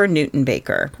Jasper Newton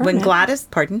Baker. Kermit. When Gladys,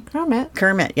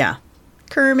 Kermit, yeah.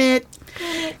 Kermit.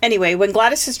 Anyway, when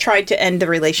Gladys has tried to end the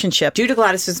relationship due to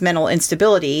Gladys's mental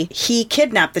instability, he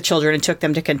kidnapped the children and took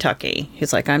them to Kentucky.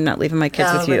 He's like, I'm not leaving my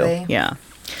kids with really? you. Yeah.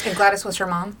 And Gladys was her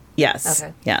mom? Yes.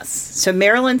 Okay. Yes. So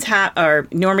or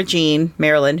Norma Jean,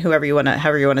 Marilyn, however you want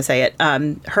to say it,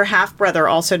 her half brother,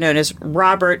 also known as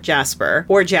Robert Jasper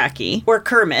or Jackie or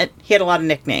Kermit, he had a lot of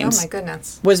nicknames. Oh my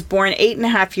goodness. Was born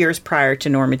 8.5 years prior to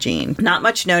Norma Jean. There's not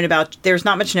much known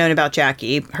about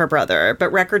Jackie, her brother,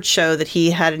 but records show that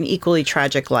he had an equally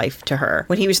tragic life to her.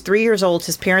 When he was 3 years old,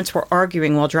 his parents were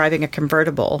arguing while driving a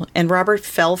convertible, and Robert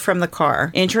fell from the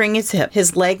car, injuring his hip.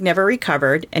 His leg never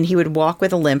recovered, and he would walk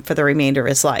with a limp for the remainder of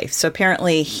his life. So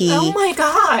apparently oh my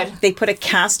god, they put a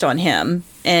cast on him,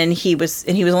 and he was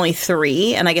only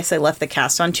 3, and I guess they left the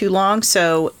cast on too long,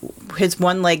 so his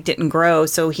one leg didn't grow,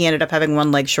 so he ended up having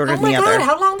one leg shorter than the other. Oh my god,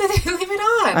 how long did they leave it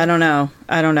on? I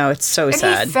don't know. It's so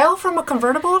sad. And he fell from a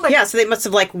convertible? Yeah, so they must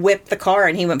have whipped the car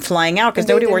and he went flying out because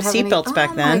nobody wore seatbelts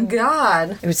back then. Oh my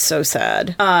god. It was so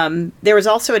sad. There was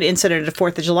also an incident at a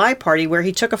 4th of July party where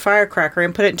he took a firecracker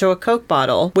and put it into a Coke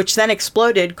bottle, which then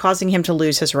exploded, causing him to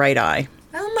lose his right eye.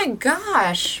 Oh my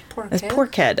gosh. Poor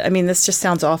kid. I mean, this just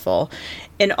sounds awful.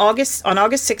 On August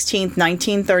 16th,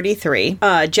 1933,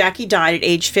 Jackie died at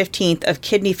age 15 of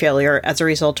kidney failure as a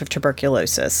result of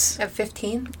tuberculosis. At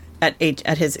 15?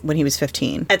 When he was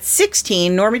 15. At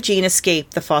 16, Norma Jean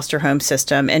escaped the foster home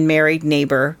system and married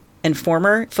neighbor and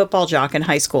former football jock in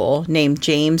high school named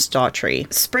James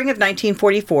Daughtry. Spring of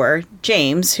 1944,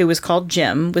 James, who was called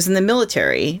Jim, was in the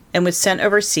military and was sent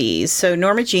overseas, so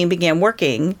Norma Jean began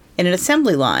working in an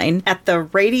assembly line at the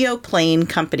Radio Plane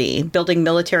Company, building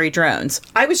military drones.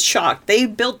 I was shocked. They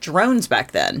built drones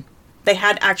back then. They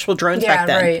had actual drones back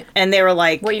then. Right. And they were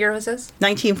like... What year was this?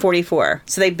 1944.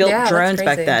 So they built drones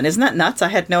back then. Isn't that nuts? I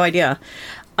had no idea.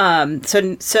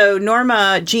 So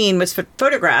Norma Jean was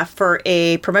photographed for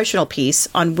a promotional piece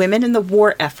on women in the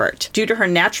war effort. Due to her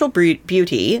natural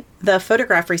beauty, the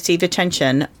photograph received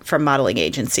attention from modeling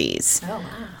agencies. Oh,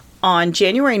 wow. On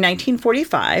January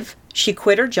 1945, she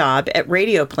quit her job at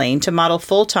Radio Plane to model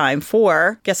full-time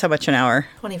for, guess how much an hour?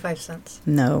 25 cents.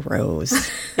 No, Rose.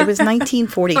 It was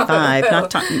 1945,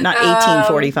 not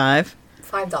 1845.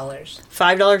 $5.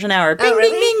 $5 an hour. Bing, really?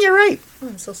 bing, bing, you're right. Oh,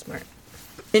 I'm so smart.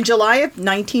 In July of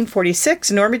 1946,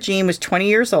 Norma Jean was 20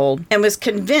 years old and was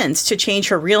convinced to change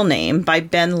her real name by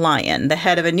Ben Lyon, the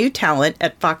head of new talent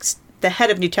at Fox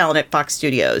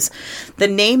Studios. The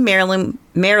name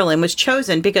Marilyn was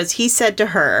chosen because he said to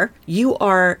her, "You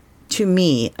are to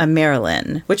me a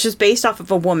Marilyn," which is based off of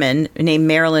a woman named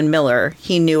Marilyn Miller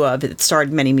he knew of that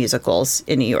starred many musicals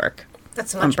in New York.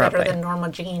 That's much better than Norma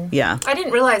Jean. Yeah. I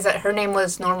didn't realize that her name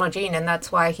was Norma Jean, and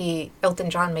that's why Elton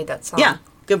John made that song. Yeah.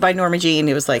 Goodbye, Norma Jean.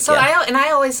 It was like, so yeah.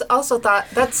 I always also thought,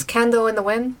 that's Candle in the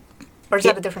Wind? Or is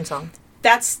that a different song?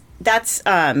 That's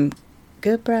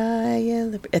Goodbye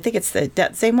Yellow Brick. I think it's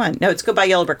that same one. No, it's Goodbye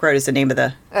Yellow Brick Road is the name of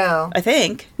the... Oh. I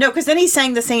think. No, because then he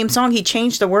sang the same song. He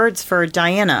changed the words for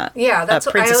Diana. Yeah, that's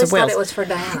what I Princess always of Wales. thought it was for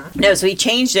Diana. No, so he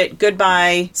changed it.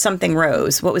 Goodbye something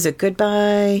Rose. What was it?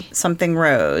 Goodbye something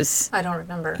Rose. I don't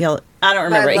remember. I don't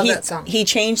remember. I love that song. He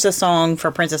changed the song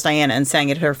for Princess Diana and sang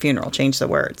it at her funeral. Changed the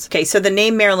words. Okay, so the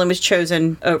name Marilyn was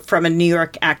chosen from a New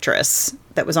York actress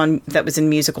that was in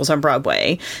musicals on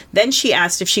Broadway. Then she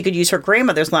asked if she could use her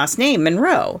grandmother's last name,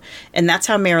 Monroe, and that's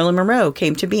how Marilyn Monroe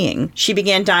came to being. She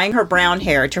began dyeing her brown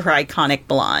hair to her iconic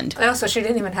blonde. Oh, so she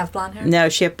didn't even have blonde hair? No,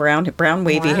 she had brown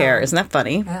wavy hair. Isn't that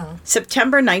funny? Yeah.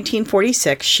 September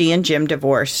 1946, she and Jim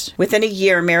divorced. Within a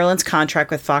year, Marilyn's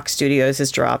contract with Fox Studios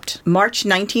is dropped. March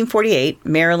 1948,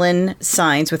 Marilyn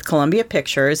signs with Columbia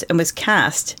Pictures and was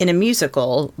cast in a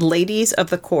musical, Ladies of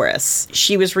the Chorus.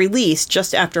 She was released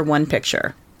just after one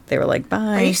picture. They were like, bye.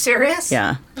 Are you serious?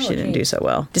 Yeah, she didn't do so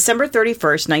well. December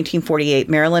 31st, 1948,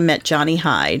 Marilyn met Johnny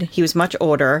Hyde. He was much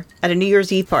older at a New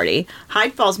Year's Eve party.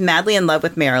 Hyde falls madly in love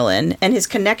with Marilyn, and his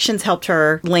connections helped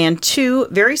her land 2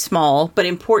 very small but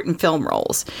important film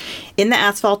roles. In the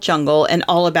Asphalt Jungle and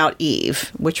All About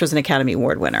Eve, which was an Academy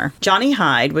Award winner. Johnny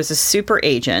Hyde was a super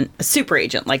agent,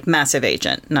 like massive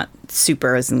agent, not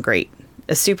super as in great.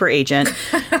 A super agent. Who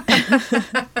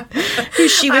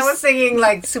she was, I was thinking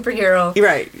like superhero.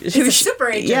 Right. He's a super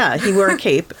agent. Yeah, he wore a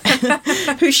cape.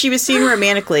 Who she was seeing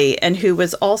romantically and who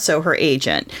was also her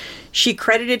agent. She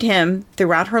credited him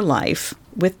throughout her life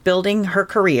with building her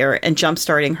career and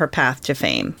jump-starting her path to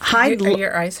fame. Are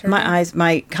your eyes hurting?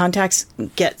 My contacts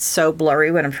get so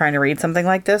blurry when I'm trying to read something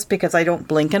like this because I don't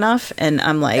blink enough, and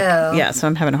I'm like, yeah, so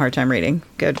I'm having a hard time reading.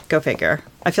 Go figure.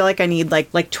 I feel like I need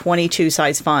like 22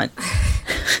 size font.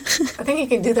 I think you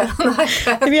can do that on the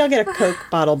iPad. Maybe I'll get a Coke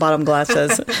bottom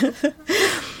glasses.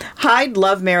 Hyde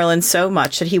loved Marilyn so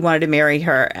much that he wanted to marry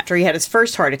her after he had his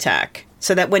first heart attack,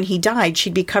 so that when he died,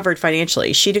 she'd be covered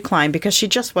financially. She declined because she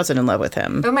just wasn't in love with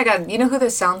him. Oh my God, you know who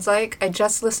this sounds like? I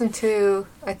listened to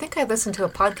a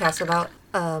podcast about,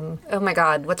 oh my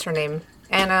God, what's her name?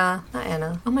 Not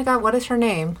Anna. Oh my God, what is her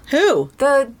name? Who?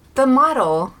 The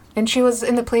model. And she was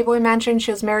in the Playboy Mansion.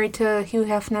 She was married to Hugh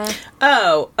Hefner.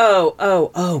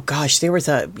 Oh, gosh. There was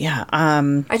I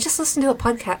just listened to a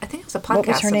podcast. I think it was a podcast what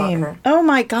was her name? her. Oh,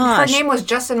 my gosh. Her name was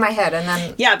just in my head. And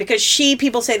then... Yeah, because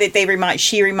people say that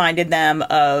she reminded them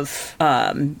of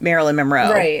Marilyn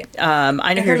Monroe. Right.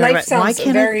 I know her life sounds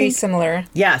very similar.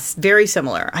 Yes, very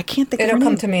similar. I can't think of her name.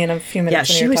 It'll come to me in a few minutes.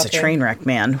 Yeah, she was a train wreck,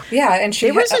 man. Yeah, and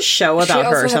there was a show about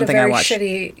her or something I watched. She also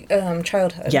had a very shitty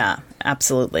childhood. Yeah.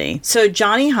 Absolutely. So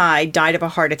Johnny Hyde died of a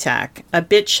heart attack a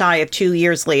bit shy of 2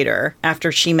 years later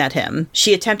after she met him.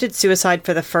 She attempted suicide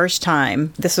for the first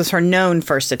time. This was her known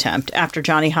first attempt after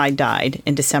Johnny Hyde died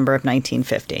in December of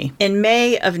 1950. In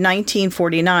May of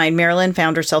 1949, Marilyn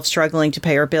found herself struggling to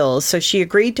pay her bills, so she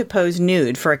agreed to pose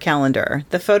nude for a calendar.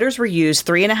 The photos were used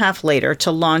 3.5 later to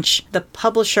launch the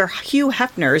publisher Hugh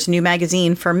Hefner's new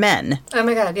magazine for men. Oh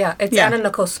my God, yeah. It's Anna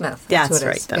Nicole Smith. That's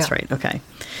right. That's right. Okay.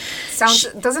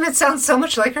 Doesn't it sound so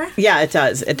much like her? Yeah, it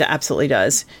does. It absolutely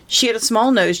does. She had a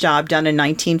small nose job done in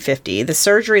 1950. The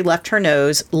surgery left her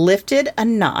nose lifted a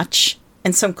notch,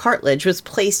 and some cartilage was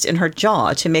placed in her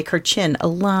jaw to make her chin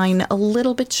align a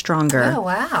little bit stronger. Oh,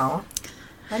 wow.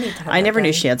 I never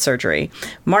knew she had surgery.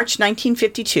 March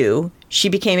 1952, she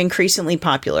became increasingly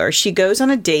popular. She goes on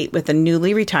a date with a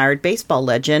newly retired baseball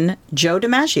legend, Joe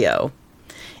DiMaggio.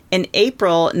 In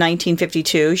April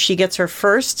 1952, she gets her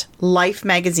first Life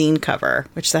magazine cover,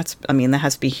 which that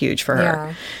has to be huge for her.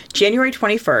 Yeah. January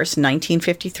 21st,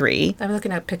 1953. I'm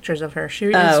looking at pictures of her. She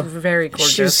is very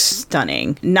gorgeous. She's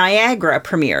stunning. Niagara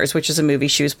premieres, which is a movie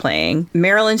she was playing.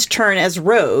 Marilyn's turn as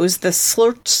Rose, the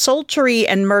sultry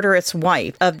and murderous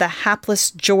wife of the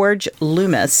hapless George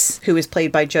Loomis, who is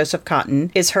played by Joseph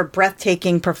Cotton, is her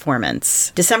breathtaking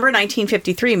performance. December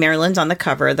 1953, Marilyn's on the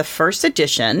cover of the first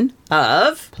edition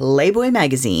of Playboy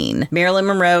magazine. Marilyn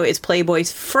Monroe is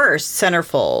Playboy's first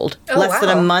centerfold, than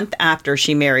a month after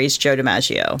she marries Joe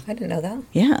DiMaggio. I didn't know that.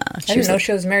 Yeah. I didn't know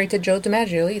she was married to Joe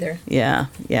DiMaggio either. Yeah.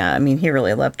 I mean, he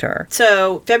really loved her.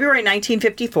 So, February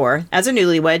 1954, as a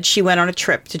newlywed, she went on a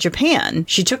trip to Japan.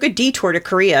 She took a detour to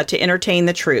Korea to entertain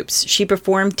the troops. She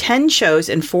performed 10 shows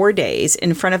in 4 days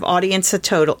in front of audiences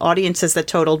that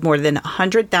totaled more than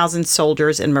 100,000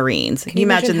 soldiers and Marines. Can you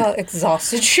imagine how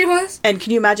exhausted she was? And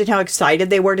can you imagine how excited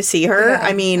they were to see her? Yeah,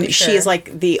 I mean, she is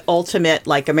like the ultimate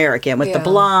American with the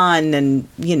blonde and,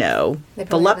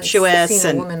 voluptuous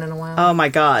and woman in a while. Oh my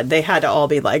God, they had to all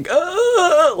be like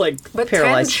but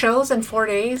paralyzed. 10 shows in 4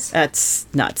 days? That's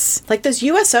nuts. Like those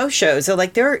USO shows,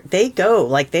 they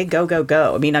go.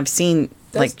 I mean, I've seen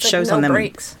shows on them.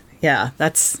 Breaks. Yeah,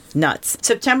 that's nuts.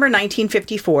 September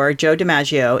 1954, Joe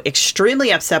DiMaggio,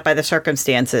 extremely upset by the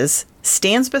circumstances,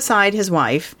 stands beside his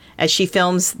wife as she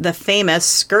films the famous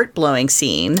skirt-blowing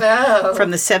scene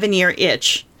from the 7-Year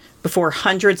Itch before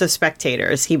hundreds of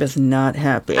spectators. He was not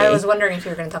happy. I was wondering if you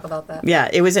were going to talk about that. Yeah,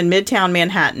 it was in Midtown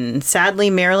Manhattan.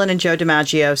 Sadly, Marilyn and Joe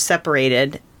DiMaggio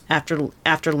separated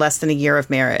after less than a year of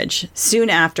marriage. Soon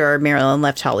after, Marilyn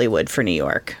left Hollywood for New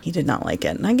York. He did not like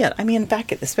it. And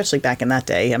especially back in that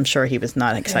day, I'm sure he was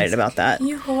not excited about that.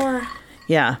 You whore.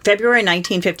 Yeah. February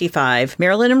 1955,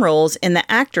 Marilyn enrolls in the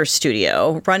Actors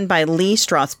Studio run by Lee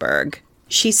Strasberg.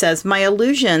 She says, "My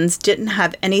illusions didn't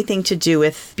have anything to do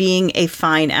with being a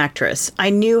fine actress. I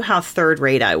knew how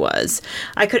third-rate I was.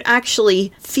 I could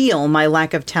actually feel my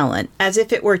lack of talent, as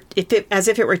if it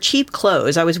were cheap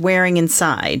clothes I was wearing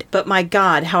inside. But my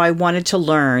God, how I wanted to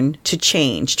learn, to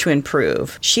change, to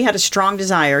improve." She had a strong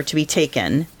desire to be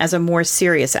taken as a more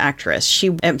serious actress.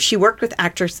 She worked with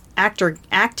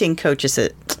acting coaches.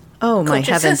 Oh my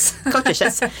heavens,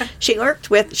 coaches! She worked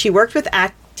with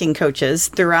acting coaches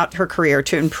throughout her career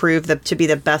to be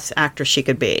the best actress she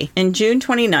could be. In June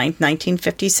 29th,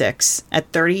 1956,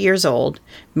 at 30 years old,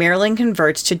 Marilyn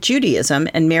converts to Judaism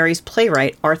and marries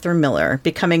playwright Arthur Miller,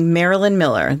 becoming Marilyn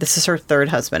Miller. This is her third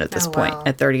husband at this point,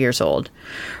 at 30 years old.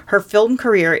 Her film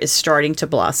career is starting to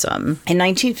blossom. In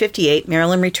 1958,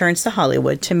 Marilyn returns to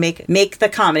Hollywood to make the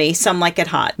comedy Some Like It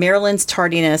Hot. Marilyn's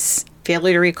tardiness,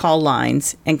 failure to recall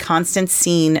lines, and constant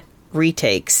scene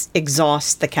retakes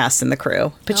exhaust the cast and the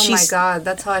crew. But my God,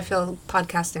 that's how I feel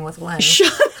podcasting with Len.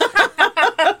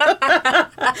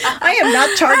 I am not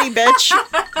tardy, bitch.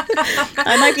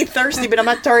 I might be thirsty, but I'm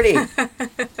not tardy.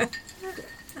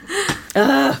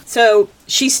 So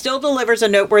she still delivers a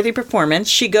noteworthy performance.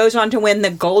 She goes on to win the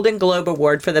Golden Globe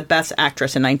Award for the Best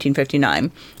Actress in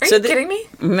 1959. Are you kidding me?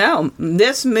 No.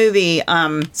 This movie,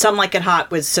 Some Like It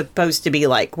Hot, was supposed to be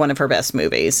like one of her best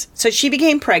movies. So she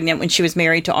became pregnant when she was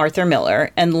married to Arthur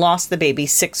Miller and lost the baby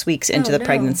 6 weeks into the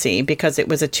pregnancy because it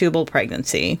was a tubal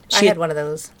pregnancy. I had one of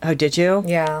those. Oh, did you?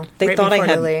 Yeah. They thought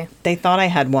I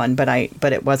had one, but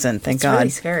it wasn't. Thank God.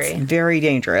 It's really scary. It's very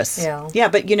dangerous. Yeah. Yeah,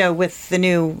 but with the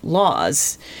new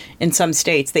laws in some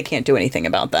states, they can't do anything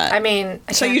about that. I mean...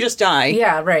 So you just die.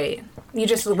 Yeah, right. You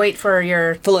just wait for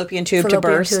your... Fallopian tube to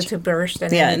burst. to burst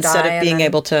and yeah, then you instead die of being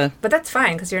able to... But that's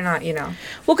fine, because you're not, Well,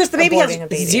 because the baby has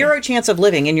zero chance of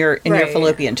living in your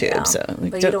fallopian tube. Yeah. So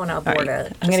but you don't want to abort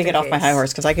it. I'm going to get off my high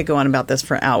horse, because I could go on about this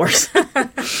for hours.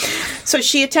 So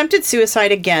she attempted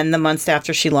suicide again the months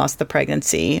after she lost the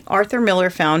pregnancy. Arthur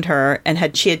Miller found her,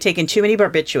 and she had taken too many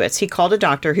barbiturates. He called a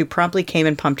doctor who promptly came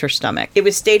and pumped her stomach. It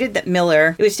was stated that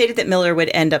Miller would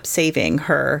end up saving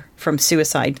her from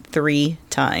suicide 3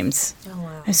 times. Oh,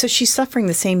 wow. And so she's suffering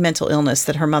the same mental illness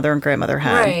that her mother and grandmother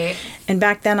had. Right. And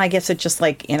back then, I guess it just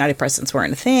like antidepressants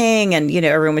weren't a thing. And,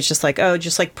 everyone was just like, oh,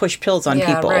 just like push pills on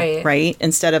people. Right.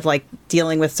 Instead of like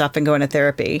dealing with stuff and going to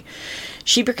therapy.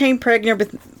 She became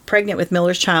pregnant with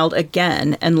Miller's child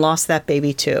again and lost that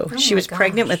baby too. She was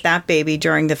pregnant with that baby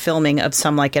during the filming of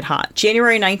Some Like It Hot.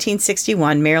 January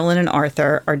 1961, Marilyn and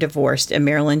Arthur are divorced and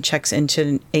Marilyn checks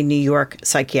into a New York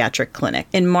psychiatric clinic.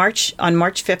 On March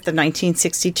 5th of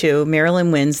 1962,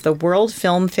 Marilyn wins the World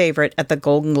Film Favorite at the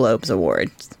Golden Globes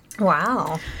Awards.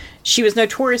 Wow. She was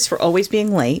notorious for always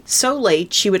being late. So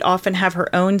late, she would often have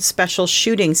her own special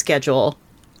shooting schedule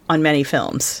on many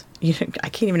films. I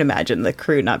can't even imagine the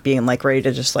crew not being like ready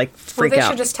to just like freak out. Well,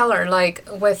 they should just tell her. Like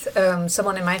with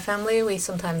someone in my family, we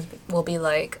sometimes will be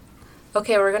like,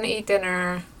 okay, we're going to eat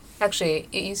dinner. Actually,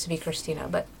 it used to be Christina,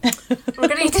 but we're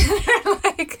going to eat dinner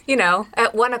like,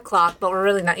 at 1 o'clock, but we're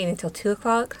really not eating until 2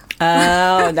 o'clock.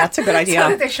 Oh, that's a good idea.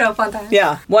 So they show up on time.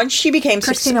 Yeah. Once she became...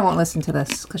 Christina won't listen to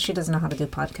this because she doesn't know how to do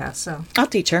podcasts, so... I'll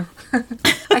teach her.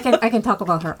 I can talk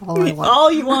about her all I want.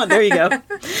 All you want. There you go.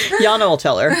 Yana will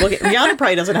tell her. Yana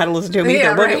probably doesn't know how to listen to him either.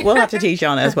 Yeah, right. We'll have to teach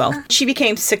Yana as well. She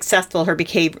became successful. Her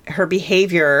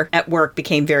behavior at work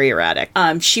became very erratic.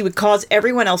 She would cause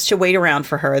everyone else to wait around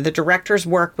for her. The directors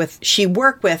she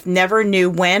worked with never knew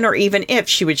when or even if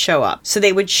she would show up. So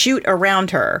they would shoot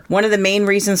around her. One of the main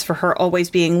reasons for her always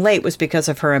being late was because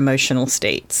of her emotional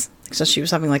states. So she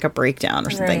was having like a breakdown or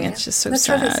something. Right. It's just so That's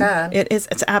sad. Really sad. It is.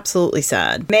 It's absolutely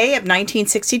sad. May of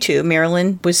 1962,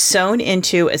 Marilyn was sewn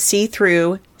into a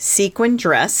see-through sequin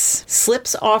dress,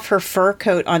 slips off her fur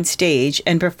coat on stage,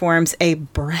 and performs a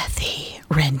breathy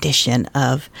rendition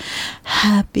of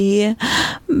Happy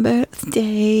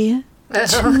Birthday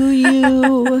to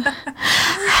you.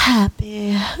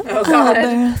 Happy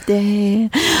birthday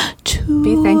to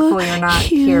Be thankful you're not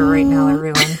here right now,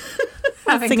 everyone.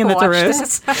 Singing the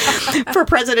Rose for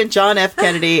President John F.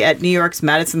 Kennedy at New York's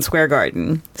Madison Square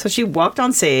Garden. So she walked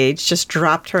on stage, just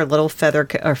dropped her little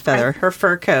her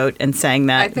fur coat, and sang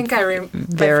that. I think I've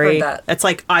heard that. It's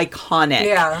like iconic.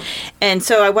 Yeah. And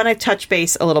so I want to touch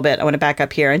base a little bit. I want to back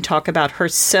up here and talk about her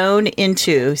sewn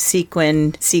into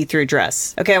sequin see-through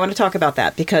dress. Okay, I want to talk about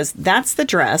that because that's the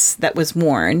dress that was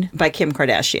worn by Kim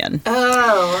Kardashian.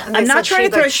 Oh. I'm not trying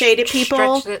to throw shade at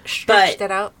people, stretched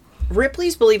it out.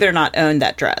 Ripley's Believe It or Not owned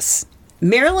that dress.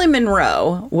 Marilyn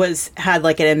Monroe had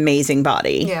like an amazing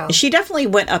body. Yeah. She definitely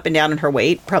went up and down in her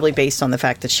weight, probably based on the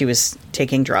fact that she was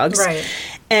taking drugs. Right.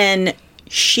 And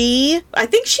I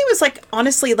think she was like,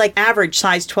 honestly, like average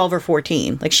size 12 or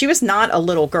 14. Like she was not a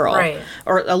little girl. Right.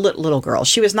 Or a little girl.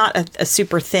 She was not a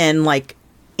super thin, like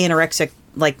anorexic,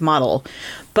 like model.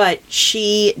 But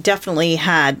she definitely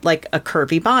had like a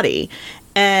curvy body.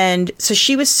 And so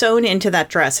she was sewn into that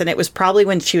dress, and it was probably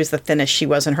when she was the thinnest she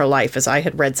was in her life, as I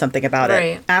had read something about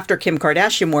Right. it, after Kim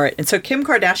Kardashian wore it. And so Kim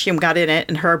Kardashian got in it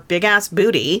and her big-ass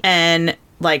booty and,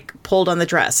 like, pulled on the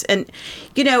dress. And,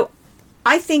 you know,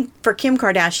 I think for Kim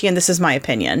Kardashian, this is my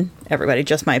opinion, everybody,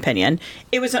 just my opinion,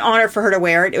 it was an honor for her to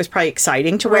wear it. It was probably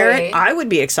exciting to wear Right. it. I would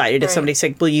be excited if Right. somebody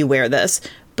said, will you wear this?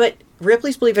 But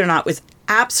Ripley's Believe It or Not was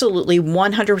absolutely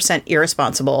 100%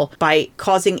 irresponsible by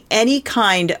causing any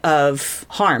kind of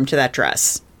harm to that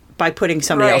dress by putting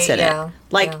somebody Right, else in yeah, it.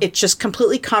 Like, yeah. it just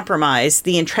completely compromised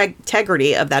the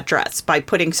integrity of that dress by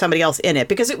putting somebody else in it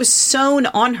because it was sewn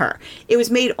on her. It was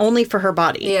made only for her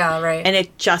body. Yeah, right. And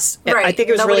it just, Right. I think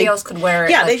it was Nobody really... else could wear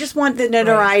it, Yeah, like- they just want the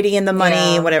notoriety and the money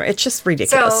Yeah. and whatever. It's just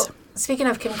ridiculous. So, speaking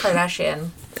of Kim Kardashian,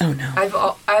 Oh, no.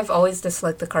 I've always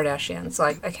disliked the Kardashians.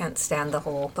 Like, I can't stand the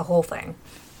whole thing.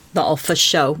 The alpha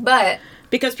show. But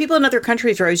Because people in other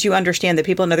countries, Rose, you understand that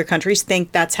people in other countries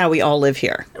think that's how we all live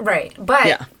here. right, but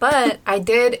Yeah. but I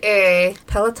did a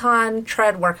Peloton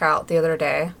tread workout the other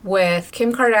day with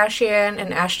Kim Kardashian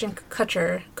and Ashton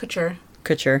Kutcher,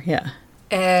 Couture, yeah.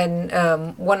 and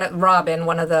Robin,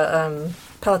 one of the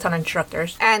Peloton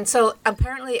instructors. And so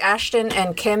apparently Ashton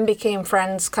and Kim became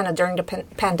friends kind of during the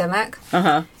pandemic.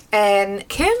 Uh-huh. And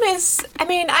Kim is, I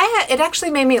mean, it actually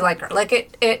made me like her.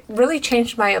 Like, it really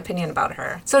changed my opinion about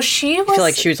her. So she was... I feel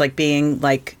like she was like being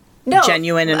like No,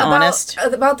 genuine and about- honest.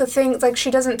 About the things, like, she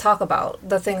doesn't talk about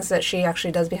the things that she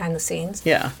actually does behind the scenes.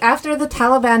 Yeah. After the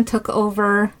Taliban took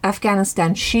over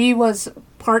Afghanistan, she was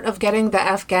part of getting the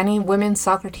Afghani women's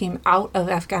soccer team out of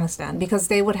Afghanistan because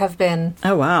they would have been...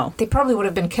 Oh, wow. They probably would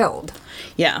have been killed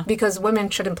Yeah. because women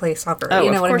shouldn't play soccer. Oh, you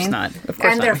know of what course I mean? not. Of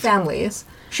course and their not. families.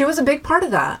 She was a big part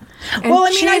of that. And Well, I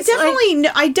mean, I she's,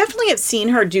 like- I definitely have seen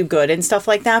her do good and stuff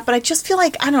like that, but I just feel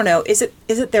like, I don't know, is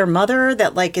it their mother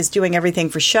that like is doing everything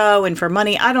for show and for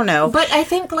money? I don't know. But I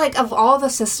think, like, of all the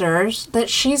sisters, that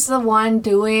she's the one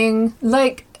doing,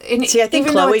 like... See, I think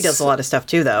Chloe does a lot of stuff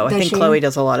too, though. I Does think she? Chloe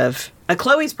does a lot of...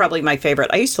 Chloe's probably my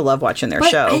favorite. I used to love watching their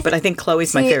show, but I think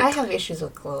Chloe's my favorite. I have issues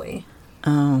with Chloe.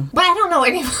 Oh. But I don't know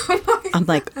anyone. I'm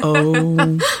like,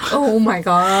 oh... Oh my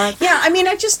god. Yeah, I mean,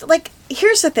 I just, like,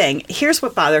 here's the thing. Here's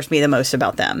what bothers me the most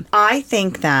about them. I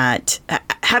think that,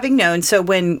 having known, so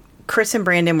when Chris and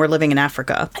Brandon were living in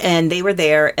Africa, and they were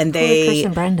there, and they... Chris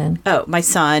and Brandon. Oh, my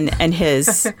son and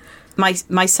his...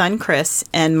 my son Chris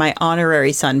and my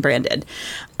honorary son Brandon,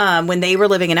 when they were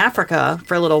living in Africa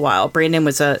for a little while, Brandon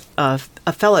was a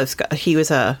fellow. He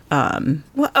was a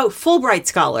Fulbright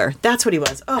scholar. That's what he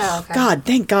was. Oh, okay. God,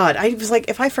 thank God. I was like,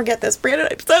 if I forget this, Brandon,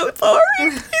 I'm so sorry.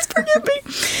 Please forgive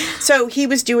me. So he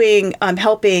was doing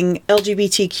helping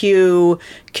LGBTQ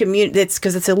community. It's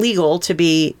because it's illegal to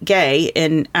be gay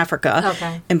in Africa.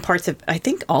 Okay. In parts of, I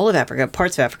think all of Africa,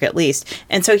 parts of Africa at least.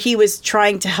 And so he was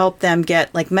trying to help them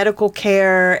get like medical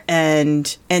care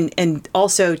and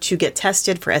also to get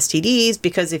tested for STDs,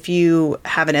 because if you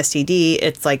have an STD,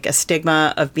 it's like a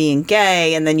stigma of being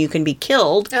gay, and then you can be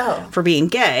killed for being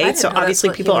gay. didn't So know that's obviously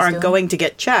what he people was aren't doing. going to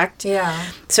get checked. Yeah.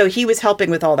 So he was helping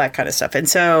with all that kind of stuff. And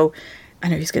so I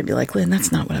know he's going to be like, Lynn,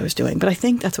 that's not what I was doing, but I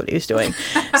think that's what he was doing.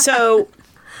 So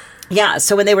yeah,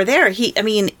 so when they were there, he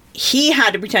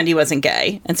had to pretend he wasn't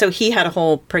gay. And so he had a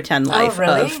whole pretend life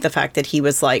really? of the fact that he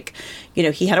was like, you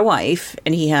know, he had a wife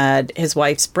and he had his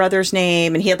wife's brother's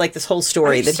name and he had like this whole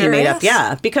story you that he made up. serious?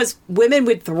 Yeah, because women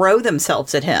would throw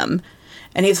themselves at him.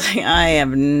 And he's like, I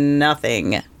have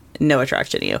nothing, no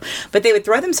attraction to you. But they would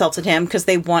throw themselves at him because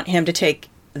they want him to take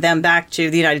them back to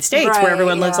the United States Right, where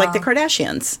everyone lives like the yeah.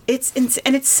 Kardashians.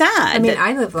 And it's sad. I mean, that-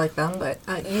 I live like them, but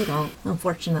you don't,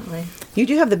 unfortunately. You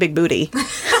do have the big booty.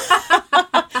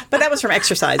 But that was from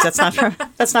exercise. That's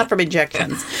not from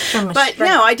injections. From a But strength.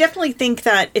 no, I definitely think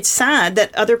that it's sad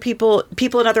that other people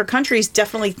in other countries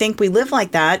definitely think we live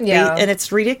like that. Yeah. And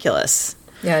it's ridiculous.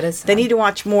 Yeah, it is. They need to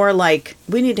watch more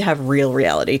we need to have real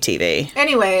reality TV.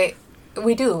 Anyway,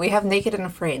 we do. We have Naked and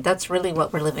Afraid. That's really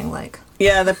what we're living like.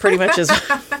 Yeah, that pretty much is.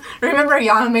 Remember,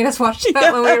 Yana made us watch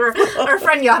that when we were. Our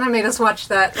friend Yana made us watch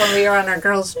that when we were on our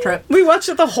girls' trip. We watched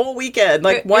it the whole weekend,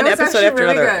 like It one was episode actually after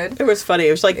really another. good. It was funny.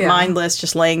 It was like Yeah. mindless,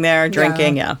 just laying there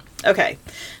drinking. Yeah. Okay.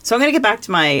 So I'm going to get back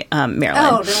to my Marilyn.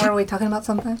 Oh, then were we talking about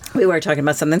something? We were talking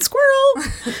about something. Squirrel.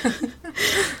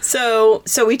 So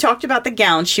we talked about the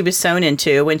gown she was sewn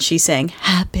into when she sang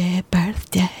 "Happy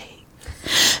Birthday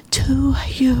to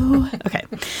You." Okay.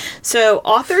 So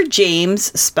author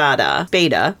James Spada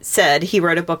said he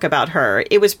wrote a book about her.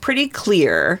 It was pretty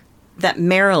clear that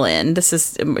Marilyn, this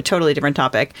is a totally different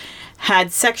topic,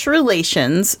 had sexual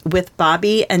relations with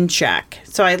Bobby and Jack.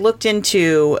 So I looked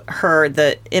into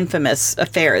the infamous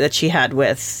affair that she had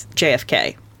with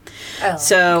JFK.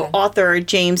 Author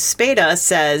James Spada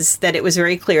says that it was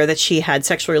very clear that she had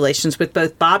sexual relations with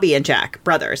both Bobby and Jack,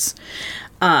 brothers.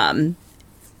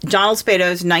 Donald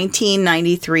Spada's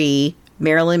 1993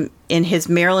 in his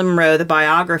Marilyn Monroe, the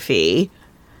biography,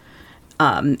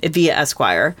 via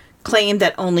Esquire, claimed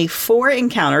that only 4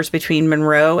 encounters between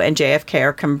Monroe and JFK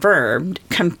are confirmed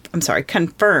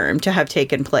to have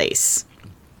taken place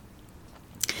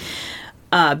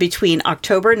between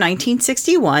October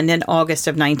 1961 and August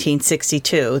of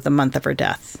 1962, the month of her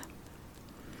death.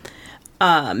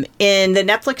 In the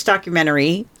Netflix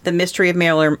documentary, The Mystery of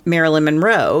Marilyn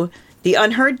Monroe, the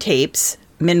unheard tapes,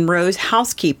 Monroe's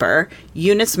housekeeper,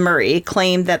 Eunice Murray,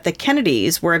 claimed that the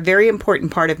Kennedys were a very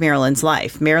important part of Marilyn's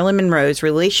life. Marilyn Monroe's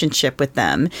relationship with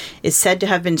them is said to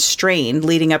have been strained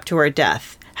leading up to her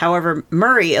death. However,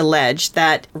 Murray alleged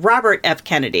that Robert F.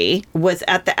 Kennedy was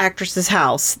at the actress's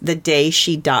house the day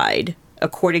she died.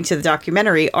 According to the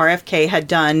documentary, RFK had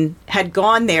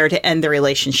gone there to end the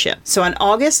relationship. So on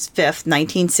August 5th,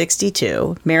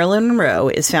 1962, Marilyn Monroe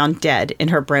is found dead in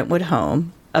her Brentwood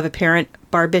home of apparent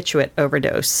barbiturate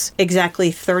overdose,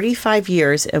 exactly 35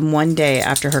 years and 1 day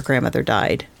after her grandmother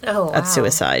died of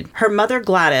suicide. Her mother,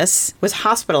 Gladys, was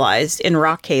hospitalized in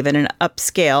Rock Haven, an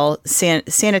upscale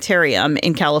sanitarium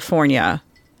in California,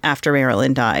 after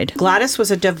Marilyn died. Gladys was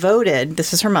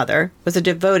this is her mother, was a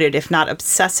devoted, if not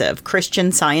obsessive,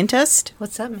 Christian Scientist.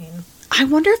 What's that mean? I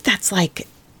wonder if that's like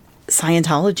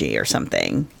Scientology or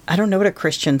something. I don't know what a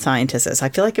Christian Scientist is. I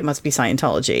feel like it must be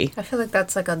Scientology. I feel like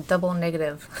that's like a double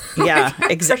negative. Yeah,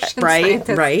 exactly.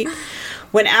 Right.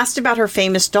 When asked about her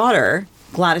famous daughter,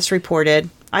 Gladys reported,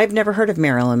 "I've never heard of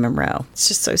Marilyn Monroe." It's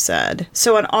just so sad.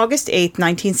 So on August 8th,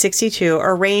 1962,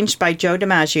 arranged by Joe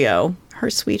DiMaggio, her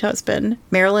sweet husband,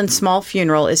 Marilyn's small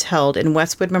funeral is held in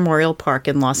Westwood Memorial Park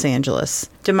in Los Angeles.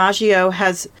 DiMaggio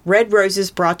has red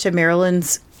roses brought to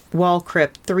Marilyn's wall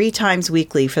crypt 3 times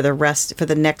weekly for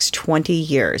the next 20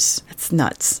 years. That's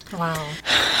nuts. Wow.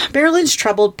 Marilyn's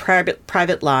troubled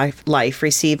private life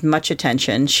received much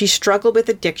attention. She struggled with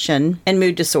addiction and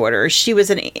mood disorders. She was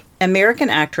an American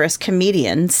actress,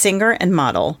 comedian, singer, and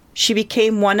model. She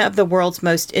became one of the world's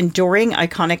most enduring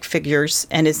iconic figures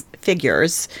and is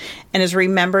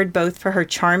remembered both for her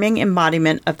charming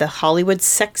embodiment of the Hollywood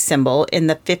sex symbol in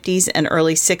the 50s and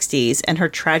early 60s and her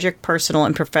tragic personal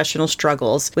and professional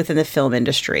struggles within the film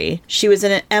industry. She was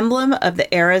an emblem of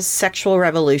the era's sexual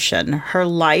revolution. Her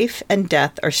life and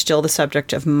death are still the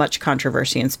subject of much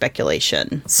controversy and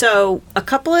speculation. So a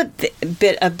couple of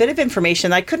a bit of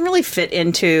information I couldn't really fit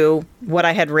into what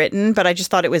I had written, but I just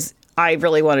thought I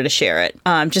really wanted to share it.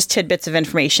 Just tidbits of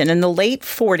information. In the late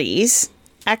 40s,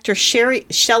 actor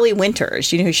Shelley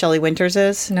Winters. You know who Shelley Winters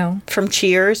is? No. From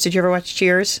Cheers. Did you ever watch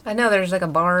Cheers? I know there's like a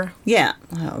bar. Yeah.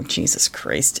 Oh, Jesus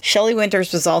Christ. Shelley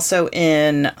Winters was also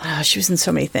in, she was in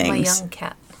so many things. My Young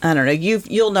Cat. I don't know.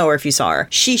 You'll know her if you saw her.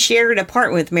 She shared an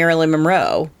apartment with Marilyn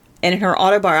Monroe. And in her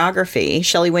autobiography,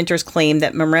 Shelley Winters claimed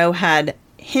that Monroe had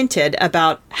hinted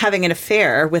about having an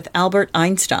affair with Albert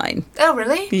Einstein. Oh,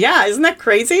 really? Yeah. Isn't that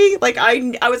crazy? Like,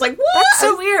 I was like, what? That's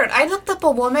so weird. I looked up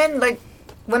a woman, like,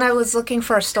 when I was looking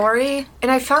for a story, and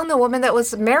I found a woman that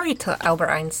was married to Albert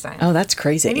Einstein. Oh, that's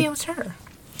crazy. Maybe it was her.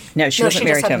 No, she wasn't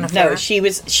married to him. No, she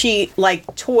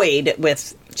toyed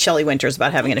with Shelley Winters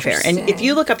about having an affair. And if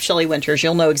you look up Shelley Winters,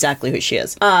 you'll know exactly who she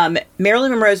is.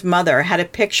 Marilyn Monroe's mother had a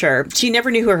picture. She never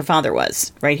knew who her father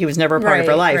was, right? He was never a part of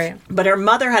her life. Right. But her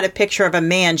mother had a picture of a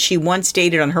man she once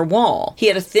dated on her wall. He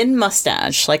had a thin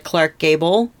mustache like Clark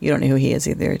Gable. You don't know who he is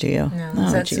either, do you? No. Oh,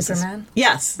 is that Jesus. Superman?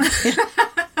 Yes.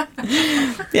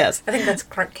 Yes. I think that's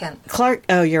Clark Kent.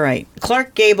 Oh, you're right.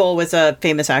 Clark Gable was a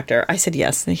famous actor. I said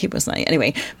yes. He was not.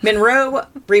 Anyway, Monroe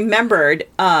remembered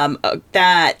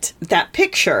that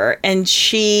picture, and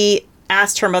she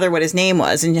asked her mother what his name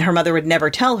was, and her mother would never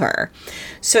tell her.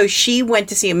 So she went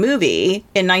to see a movie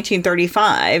in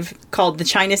 1935 called The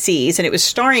China Seas, and it was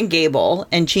starring Gable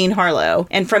and Jean Harlow.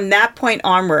 And from that point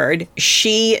onward,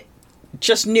 she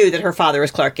just knew that her father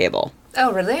was Clark Gable.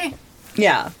 Oh, really?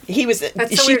 Yeah, he was.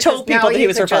 She told people that he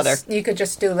was her father. You could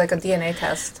just do like a DNA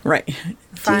test, right?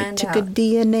 Took a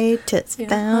DNA test,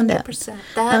 found 100%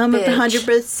 out I'm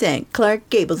 100% Clark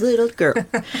Gable's little girl.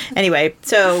 Anyway,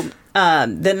 so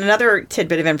Then another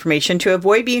tidbit of information: to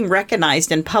avoid being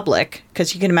recognized in public,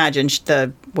 because you can imagine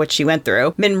what she went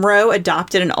through, Monroe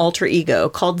adopted an alter ego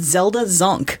called Zelda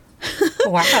Zonk.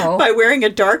 Wow. By wearing a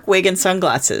dark wig and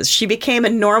sunglasses. She became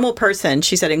a normal person,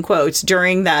 she said in quotes,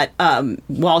 during that,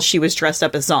 while she was dressed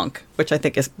up as Zonk, which I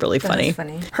think is really funny. That's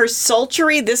funny. Her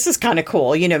sultry, this is kind of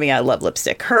cool. You know me, I love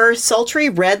lipstick. Her sultry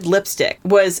red lipstick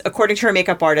was, according to her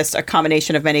makeup artist, a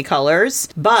combination of many colors,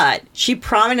 but she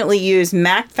prominently used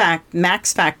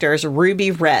Max Factor's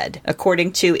Ruby Red,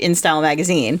 according to InStyle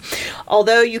magazine.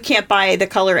 Although you can't buy the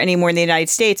color anymore in the United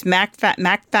States, Max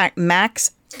Factor's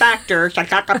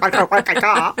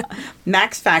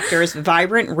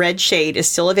vibrant red shade is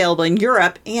still available in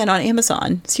Europe and on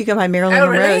Amazon. So you can buy Marilyn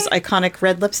Monroe's iconic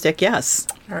red lipstick, yes.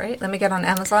 All right, let me get on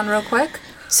Amazon real quick.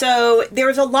 So there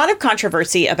was a lot of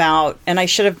controversy about, and I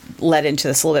should have led into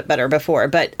this a little bit better before,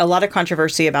 but a lot of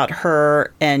controversy about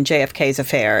her and JFK's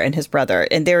affair and his brother.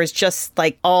 And there was just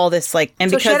like all this like...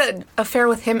 and so because she had an affair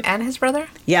with him and his brother?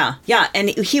 Yeah. And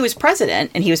he was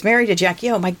president and he was married to Jackie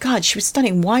O. My God, she was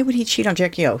stunning. Why would he cheat on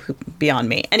Jackie O? Beyond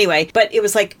me. Anyway, but it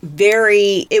was like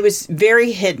it was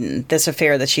very hidden, this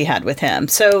affair that she had with him.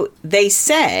 So they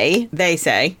say,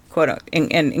 quote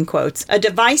in quotes, a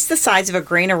device the size of a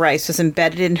grain of rice was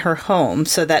embedded in her home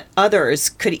so that others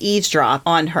could eavesdrop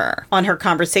on her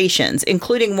conversations,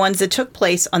 including ones that took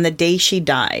place on the day she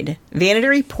died.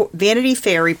 Vanity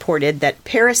Fair reported that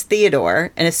Paris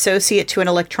Theodore, an associate to an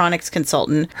electronics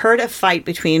consultant, heard a fight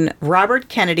between Robert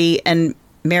Kennedy and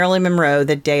Marilyn Monroe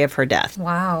the day of her death.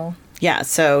 Wow. Yeah,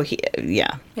 so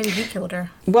Maybe he killed her.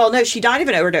 Well, no, she died of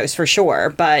an overdose for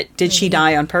sure, but did she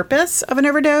die on purpose of an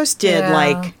overdose? Did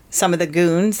like some of the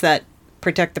goons that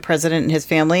protect the president and his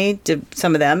family, did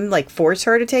some of them like force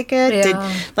her to take it?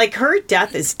 Yeah. Like her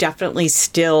death is definitely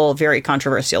still very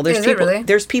controversial.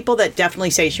 There's people that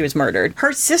definitely say she was murdered.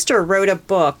 Her sister wrote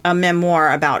a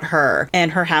memoir about her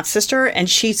and her half sister, and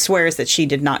she swears that she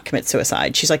did not commit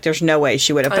suicide. She's like, there's no way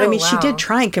she would have. But I mean, she did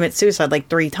try and commit suicide like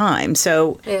 3 times,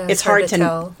 so it's hard to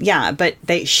tell. Yeah, but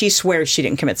she swears she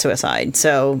didn't commit suicide.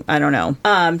 So I don't know.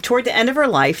 Toward the end of her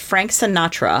life, Frank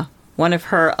Sinatra, one of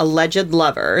her alleged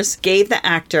lovers, gave the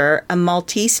actor a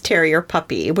Maltese Terrier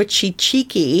puppy, which she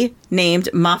cheeky named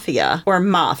Mafia, or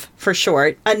Moth for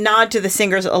short, a nod to the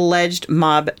singer's alleged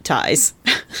mob ties.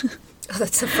 Oh,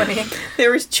 that's so funny.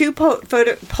 There was 2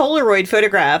 Polaroid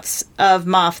photographs of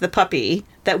Moth the puppy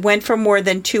that went for more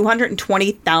than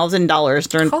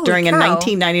 $220,000 during a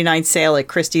 1999 sale at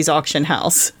Christie's auction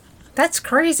house. That's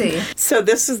crazy. So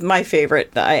this is my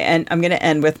favorite, and I'm going to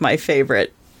end with my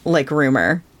favorite,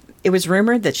 rumor. It was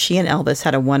rumored that she and Elvis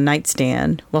had a one-night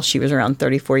stand while she was around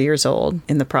 34 years old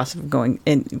in the process of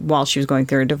while she was going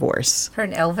through a divorce. Her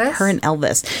and Elvis? Her and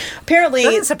Elvis. Apparently...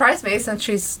 Doesn't surprise me since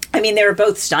she's... I mean, they were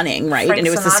both stunning, right? Frank and it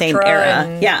was Sinatra the same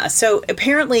era. Yeah, so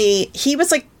apparently he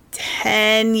was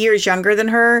 10 years younger than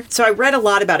her. So I read a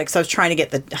lot about it because I was trying to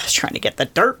get the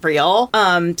dirt for y'all.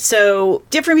 So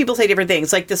different people say different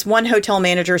things. Like this one hotel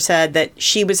manager said that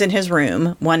she was in his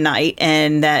room one night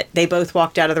and that they both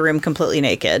walked out of the room completely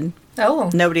naked. Oh.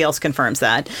 Nobody else confirms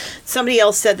that. Somebody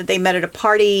else said that they met at a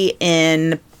party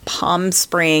in Palm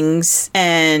Springs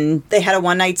and they had a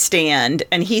one-night stand,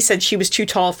 and he said she was too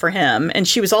tall for him and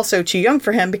she was also too young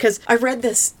for him, because I read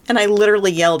this and I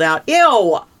literally yelled out,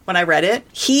 "Ew!" when I read it.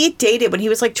 He dated, when he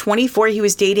was 24, he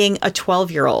was dating a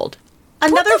 12-year-old.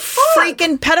 Another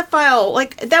freaking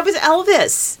pedophile. That was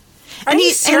Elvis. And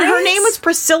her name was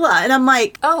Priscilla, and I'm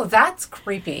like, oh, that's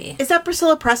creepy. Is that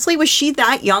Priscilla Presley? Was she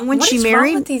that young when she married? What is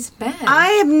wrong with these men? I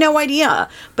have no idea.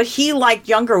 But he liked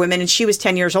younger women, and she was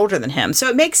 10 years older than him. So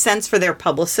it makes sense for their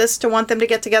publicists to want them to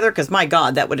get together, because my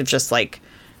God, that would have just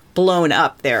blown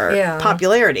up their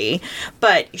popularity.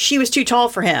 But she was too tall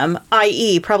for him,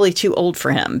 i.e. probably too old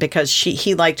for him, because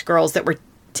he liked girls that were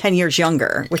 10 years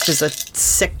younger, which is a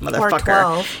sick motherfucker. Or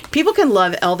 12. People can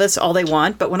love Elvis all they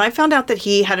want, but when I found out that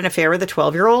he had an affair with a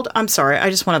 12-year-old, I'm sorry, I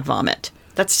just want to vomit.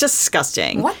 That's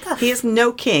disgusting. What the... He is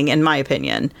no king, in my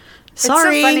opinion.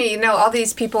 Sorry. It's so funny, all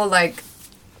these people,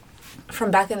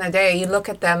 from back in the day, you look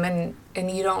at them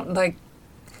and you don't,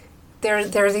 there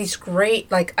are these great,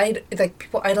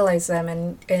 people idolize them,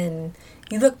 and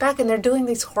you look back and they're doing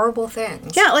these horrible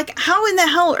things. Yeah, how in the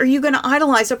hell are you going to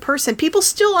idolize a person? People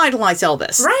still idolize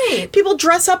Elvis. Right. People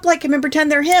dress up like him and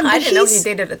pretend they're him. I didn't know he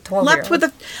dated a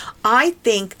 12-year-old. I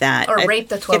think that... Or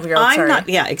raped a 12-year-old,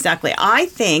 Yeah, exactly. I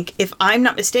think, if I'm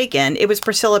not mistaken, it was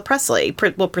Priscilla Presley.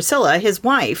 Priscilla, his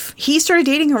wife. He started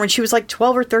dating her when she was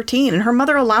 12 or 13, and her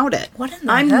mother allowed it. What in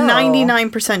the I'm hell?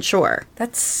 99% sure.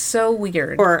 That's so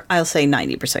weird. Or I'll say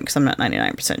 90% because I'm not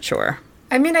 99% sure.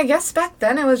 I mean, I guess back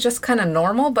then it was just kind of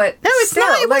normal, but no, it's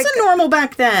not. It wasn't normal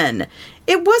back then.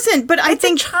 It wasn't, but I It's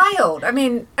think a child. I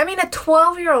mean, a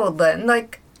 12-year-old, Lynn.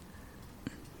 Like,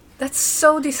 that's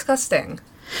so disgusting.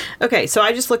 Okay, so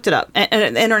I just looked it up,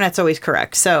 and the internet's always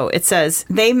correct. So it says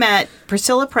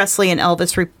Priscilla Presley and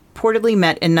Elvis reportedly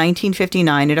met in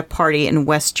 1959 at a party in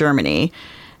West Germany.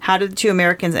 How did the two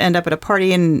Americans end up at a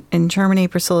party in Germany?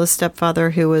 Priscilla's stepfather,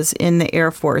 who was in the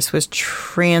Air Force, was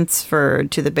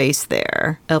transferred to the base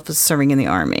there. Elvis was serving in the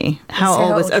Army. How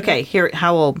old was... Okay, here,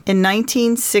 how old? In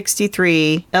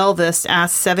 1963, Elvis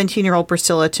asked 17-year-old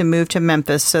Priscilla to move to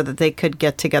Memphis so that they could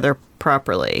get together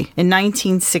properly. In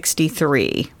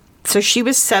 1963... So she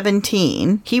was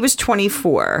 17. He was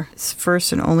 24. His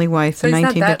first and only wife in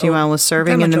 1951 was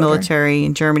serving in the military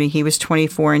in Germany. He was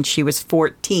 24 and she was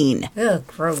 14. Ugh,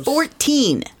 gross.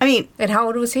 14. I mean... And how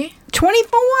old was he? 24.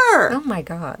 Oh my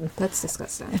God. That's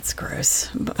disgusting. It's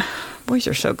gross. Boys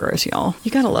are so gross, y'all.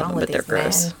 You gotta love them, but they're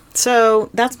gross. Men?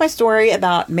 So that's my story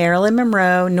about Marilyn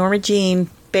Monroe, Norma Jean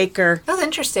Baker. That was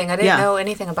interesting. I didn't know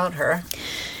anything about her.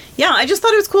 Yeah, I just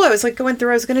thought it was cool. I was like going through,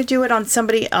 I was going to do it on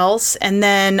somebody else. And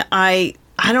then I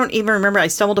don't even remember. I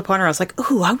stumbled upon her. I was like,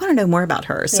 ooh, I want to know more about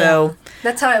her. So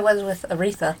that's how I was with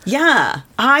Aretha. Yeah.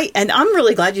 And I'm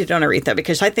really glad you done Aretha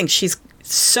because I think she's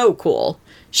so cool.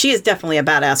 She is definitely a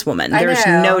badass woman. There's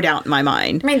no doubt in my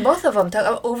mind. I mean, both of them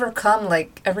to overcome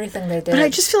like everything they did. But I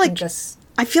just feel like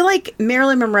I feel like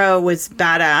Marilyn Monroe was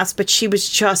badass, but she was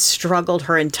just struggled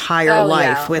her entire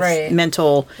life with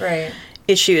mental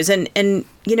issues. And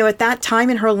you know, at that time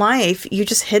in her life, you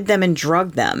just hid them and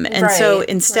drugged them. And so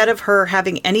instead of her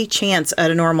having any chance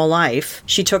at a normal life,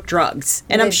 she took drugs.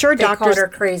 And I'm sure doctors called her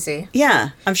crazy. Yeah.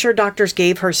 I'm sure doctors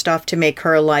gave her stuff to make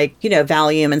her like, you know,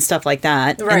 Valium and stuff like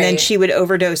that. And then she would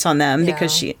overdose on them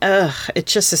because it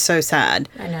just is so sad.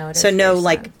 I know. It so is no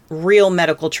like real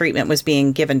medical treatment was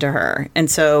being given to her.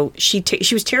 And so she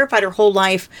was terrified her whole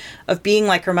life of being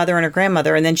like her mother and her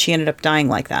grandmother. And then she ended up dying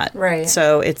like that. Right.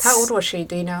 So it's... How old was she?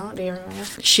 Do you know? Do you remember?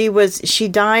 She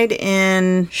died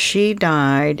in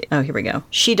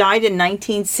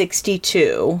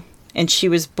 1962 and she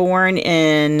was born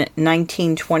in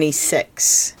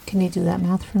 1926. Can you do that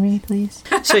math for me, please?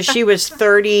 So she was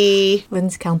 30.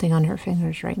 Lynn's counting on her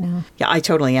fingers right now. Yeah, I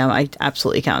totally am. I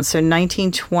absolutely count. So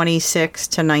 1926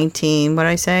 to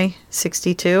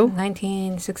 62?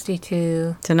 1962 to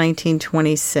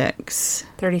 1926.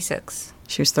 36.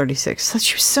 She was 36. So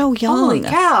she was so young. Holy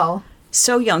cow.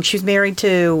 So young. She was married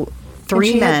to four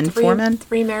men.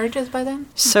 3 marriages by then?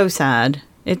 So sad.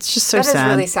 It's just so sad. That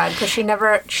is really sad because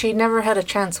she never had a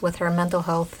chance with her mental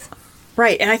health.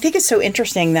 Right. And I think it's so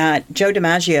interesting that Joe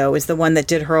DiMaggio is the one that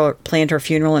planned her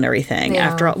funeral and everything. Yeah.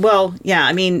 After all, well, yeah,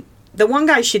 I mean, the one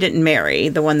guy she didn't marry,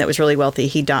 the one that was really wealthy,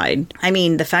 he died. I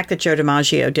mean, the fact that Joe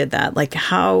DiMaggio did that, like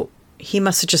how he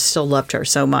must have just still loved her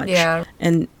so much. Yeah.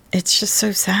 And it's just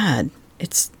so sad.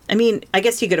 I mean, I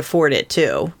guess he could afford it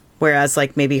too. Whereas,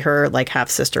 like, maybe her, like,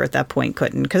 half-sister at that point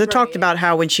couldn't. Because it talked about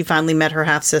how when she finally met her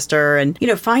half-sister and, you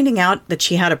know, finding out that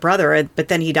she had a brother, but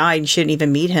then he died and she didn't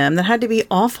even meet him, that had to be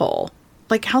awful.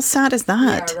 Like, how sad is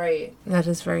that? Yeah, right. That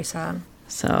is very sad.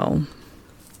 So,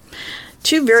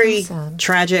 two very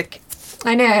tragic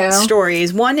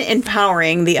stories. One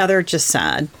empowering, the other just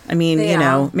sad. I mean, you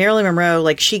know, Marilyn Monroe,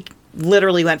 like, she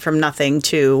literally went from nothing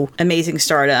to amazing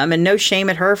stardom. And no shame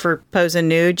at her for posing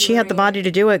nude. She had the body to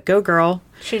do it. Go, girl.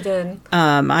 She did.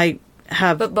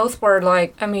 But both were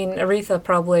like, I mean, Aretha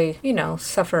probably, you know,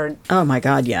 suffered. Oh my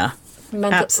God, yeah.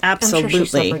 Absolutely. I'm sure she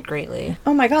suffered greatly.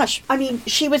 Oh my gosh. I mean,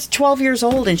 she was 12 years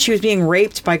old and she was being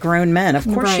raped by grown men. Of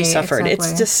course she suffered. Exactly.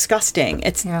 It's disgusting.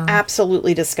 It's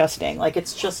absolutely disgusting. Like,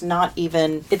 it's just not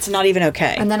even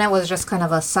okay. And then it was just kind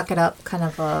of a suck it up kind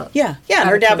of a... Yeah. And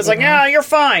her dad was like, yeah, you're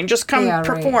fine. Just come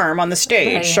perform on the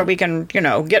stage so we can, you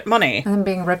know, get money. And then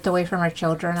being ripped away from her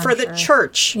children. For the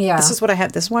church. Yeah. This is why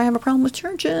I have a problem with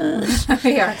churches.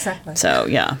 Yeah, exactly. So,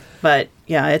 yeah. But,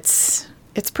 yeah, it's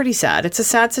pretty sad. It's a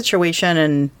sad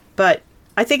situation, but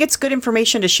I think it's good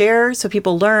information to share so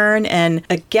people learn. And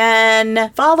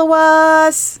again, follow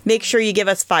us. Make sure you give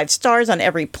us 5 stars on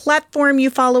every platform you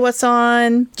follow us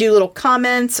on. Do little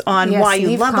comments on why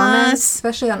you love us.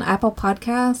 Especially on Apple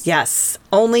Podcasts. Yes.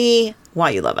 Only why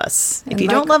you love us. If you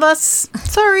don't love us,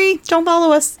 sorry, don't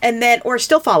follow us. And then, or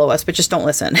still follow us, but just don't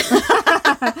listen.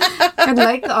 And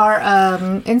like our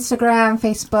Instagram,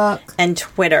 Facebook, and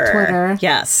Twitter.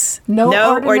 Yes. No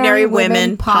Ordinary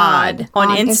Women Pod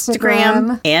on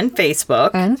Instagram and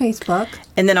Facebook.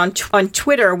 And then on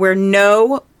Twitter, we're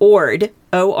No Ord,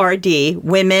 O-R-D,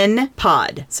 Women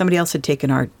Pod. Somebody else had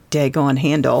taken our daggone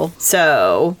handle.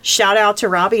 So shout out to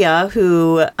Rabia,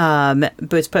 who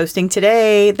was posting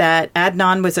today that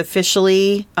Adnan was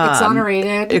officially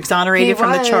exonerated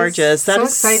from the charges. That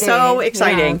is so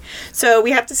exciting. Yeah. So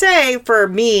we have to say, for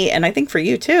me, and I think for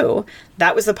you too,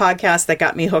 that was the podcast that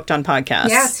got me hooked on podcasts.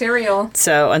 Yeah, Serial.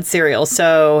 So on Serial.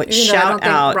 So shout out. I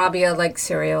don't think Rabia likes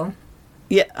Serial.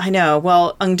 Yeah, I know.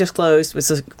 Well, Undisclosed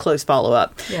was a close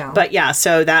follow-up. Yeah. But yeah,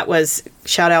 so that was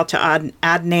shout out to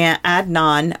Adnan.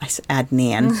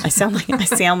 I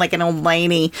sound like an old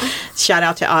lady. Shout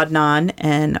out to Adnan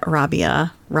and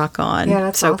Rabia. Rock on. Yeah,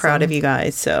 that's so awesome. proud of you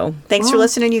guys. So thanks for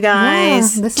listening, you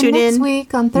guys. Yeah, Tune next in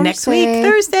week on Thursday. Next week,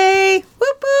 Thursday.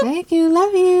 Whoop, whoop. Thank you.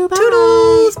 Love you. Bye.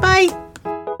 Toodles.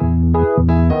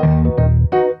 Bye.